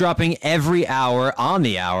giveaways dropping every hour on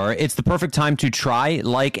the hour, it's the perfect time to try,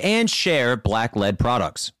 like, and share Black-led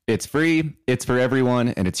products. It's free, it's for everyone,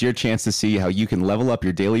 and it's your chance to see how you can level up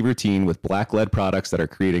your daily routine with Black-led products that are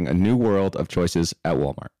creating a new world of choices at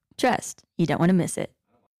Walmart. Trust, you don't want to miss it.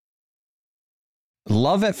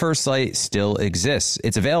 Love at First Sight still exists.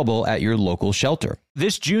 It's available at your local shelter.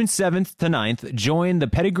 This June 7th to 9th, join the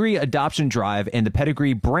Pedigree Adoption Drive, and the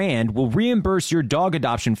Pedigree brand will reimburse your dog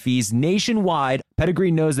adoption fees nationwide.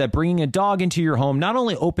 Pedigree knows that bringing a dog into your home not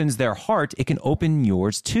only opens their heart, it can open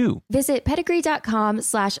yours too. Visit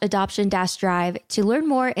pedigree.com/adoption-drive to learn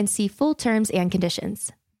more and see full terms and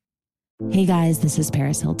conditions. Hey guys, this is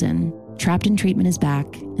Paris Hilton. Trapped in Treatment is back,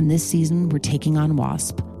 and this season we're taking on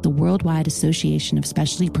WASP, the Worldwide Association of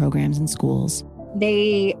Specialty Programs in Schools.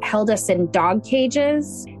 They held us in dog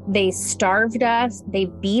cages. They starved us. They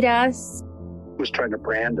beat us. Was trying to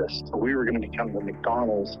brand us. So we were going to become the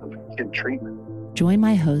McDonald's of kid treatment. Join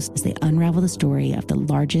my hosts as they unravel the story of the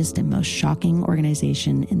largest and most shocking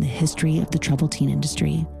organization in the history of the troubled teen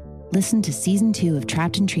industry. Listen to Season 2 of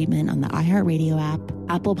Trapped in Treatment on the iHeartRadio app,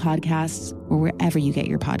 Apple Podcasts, or wherever you get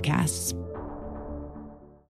your podcasts.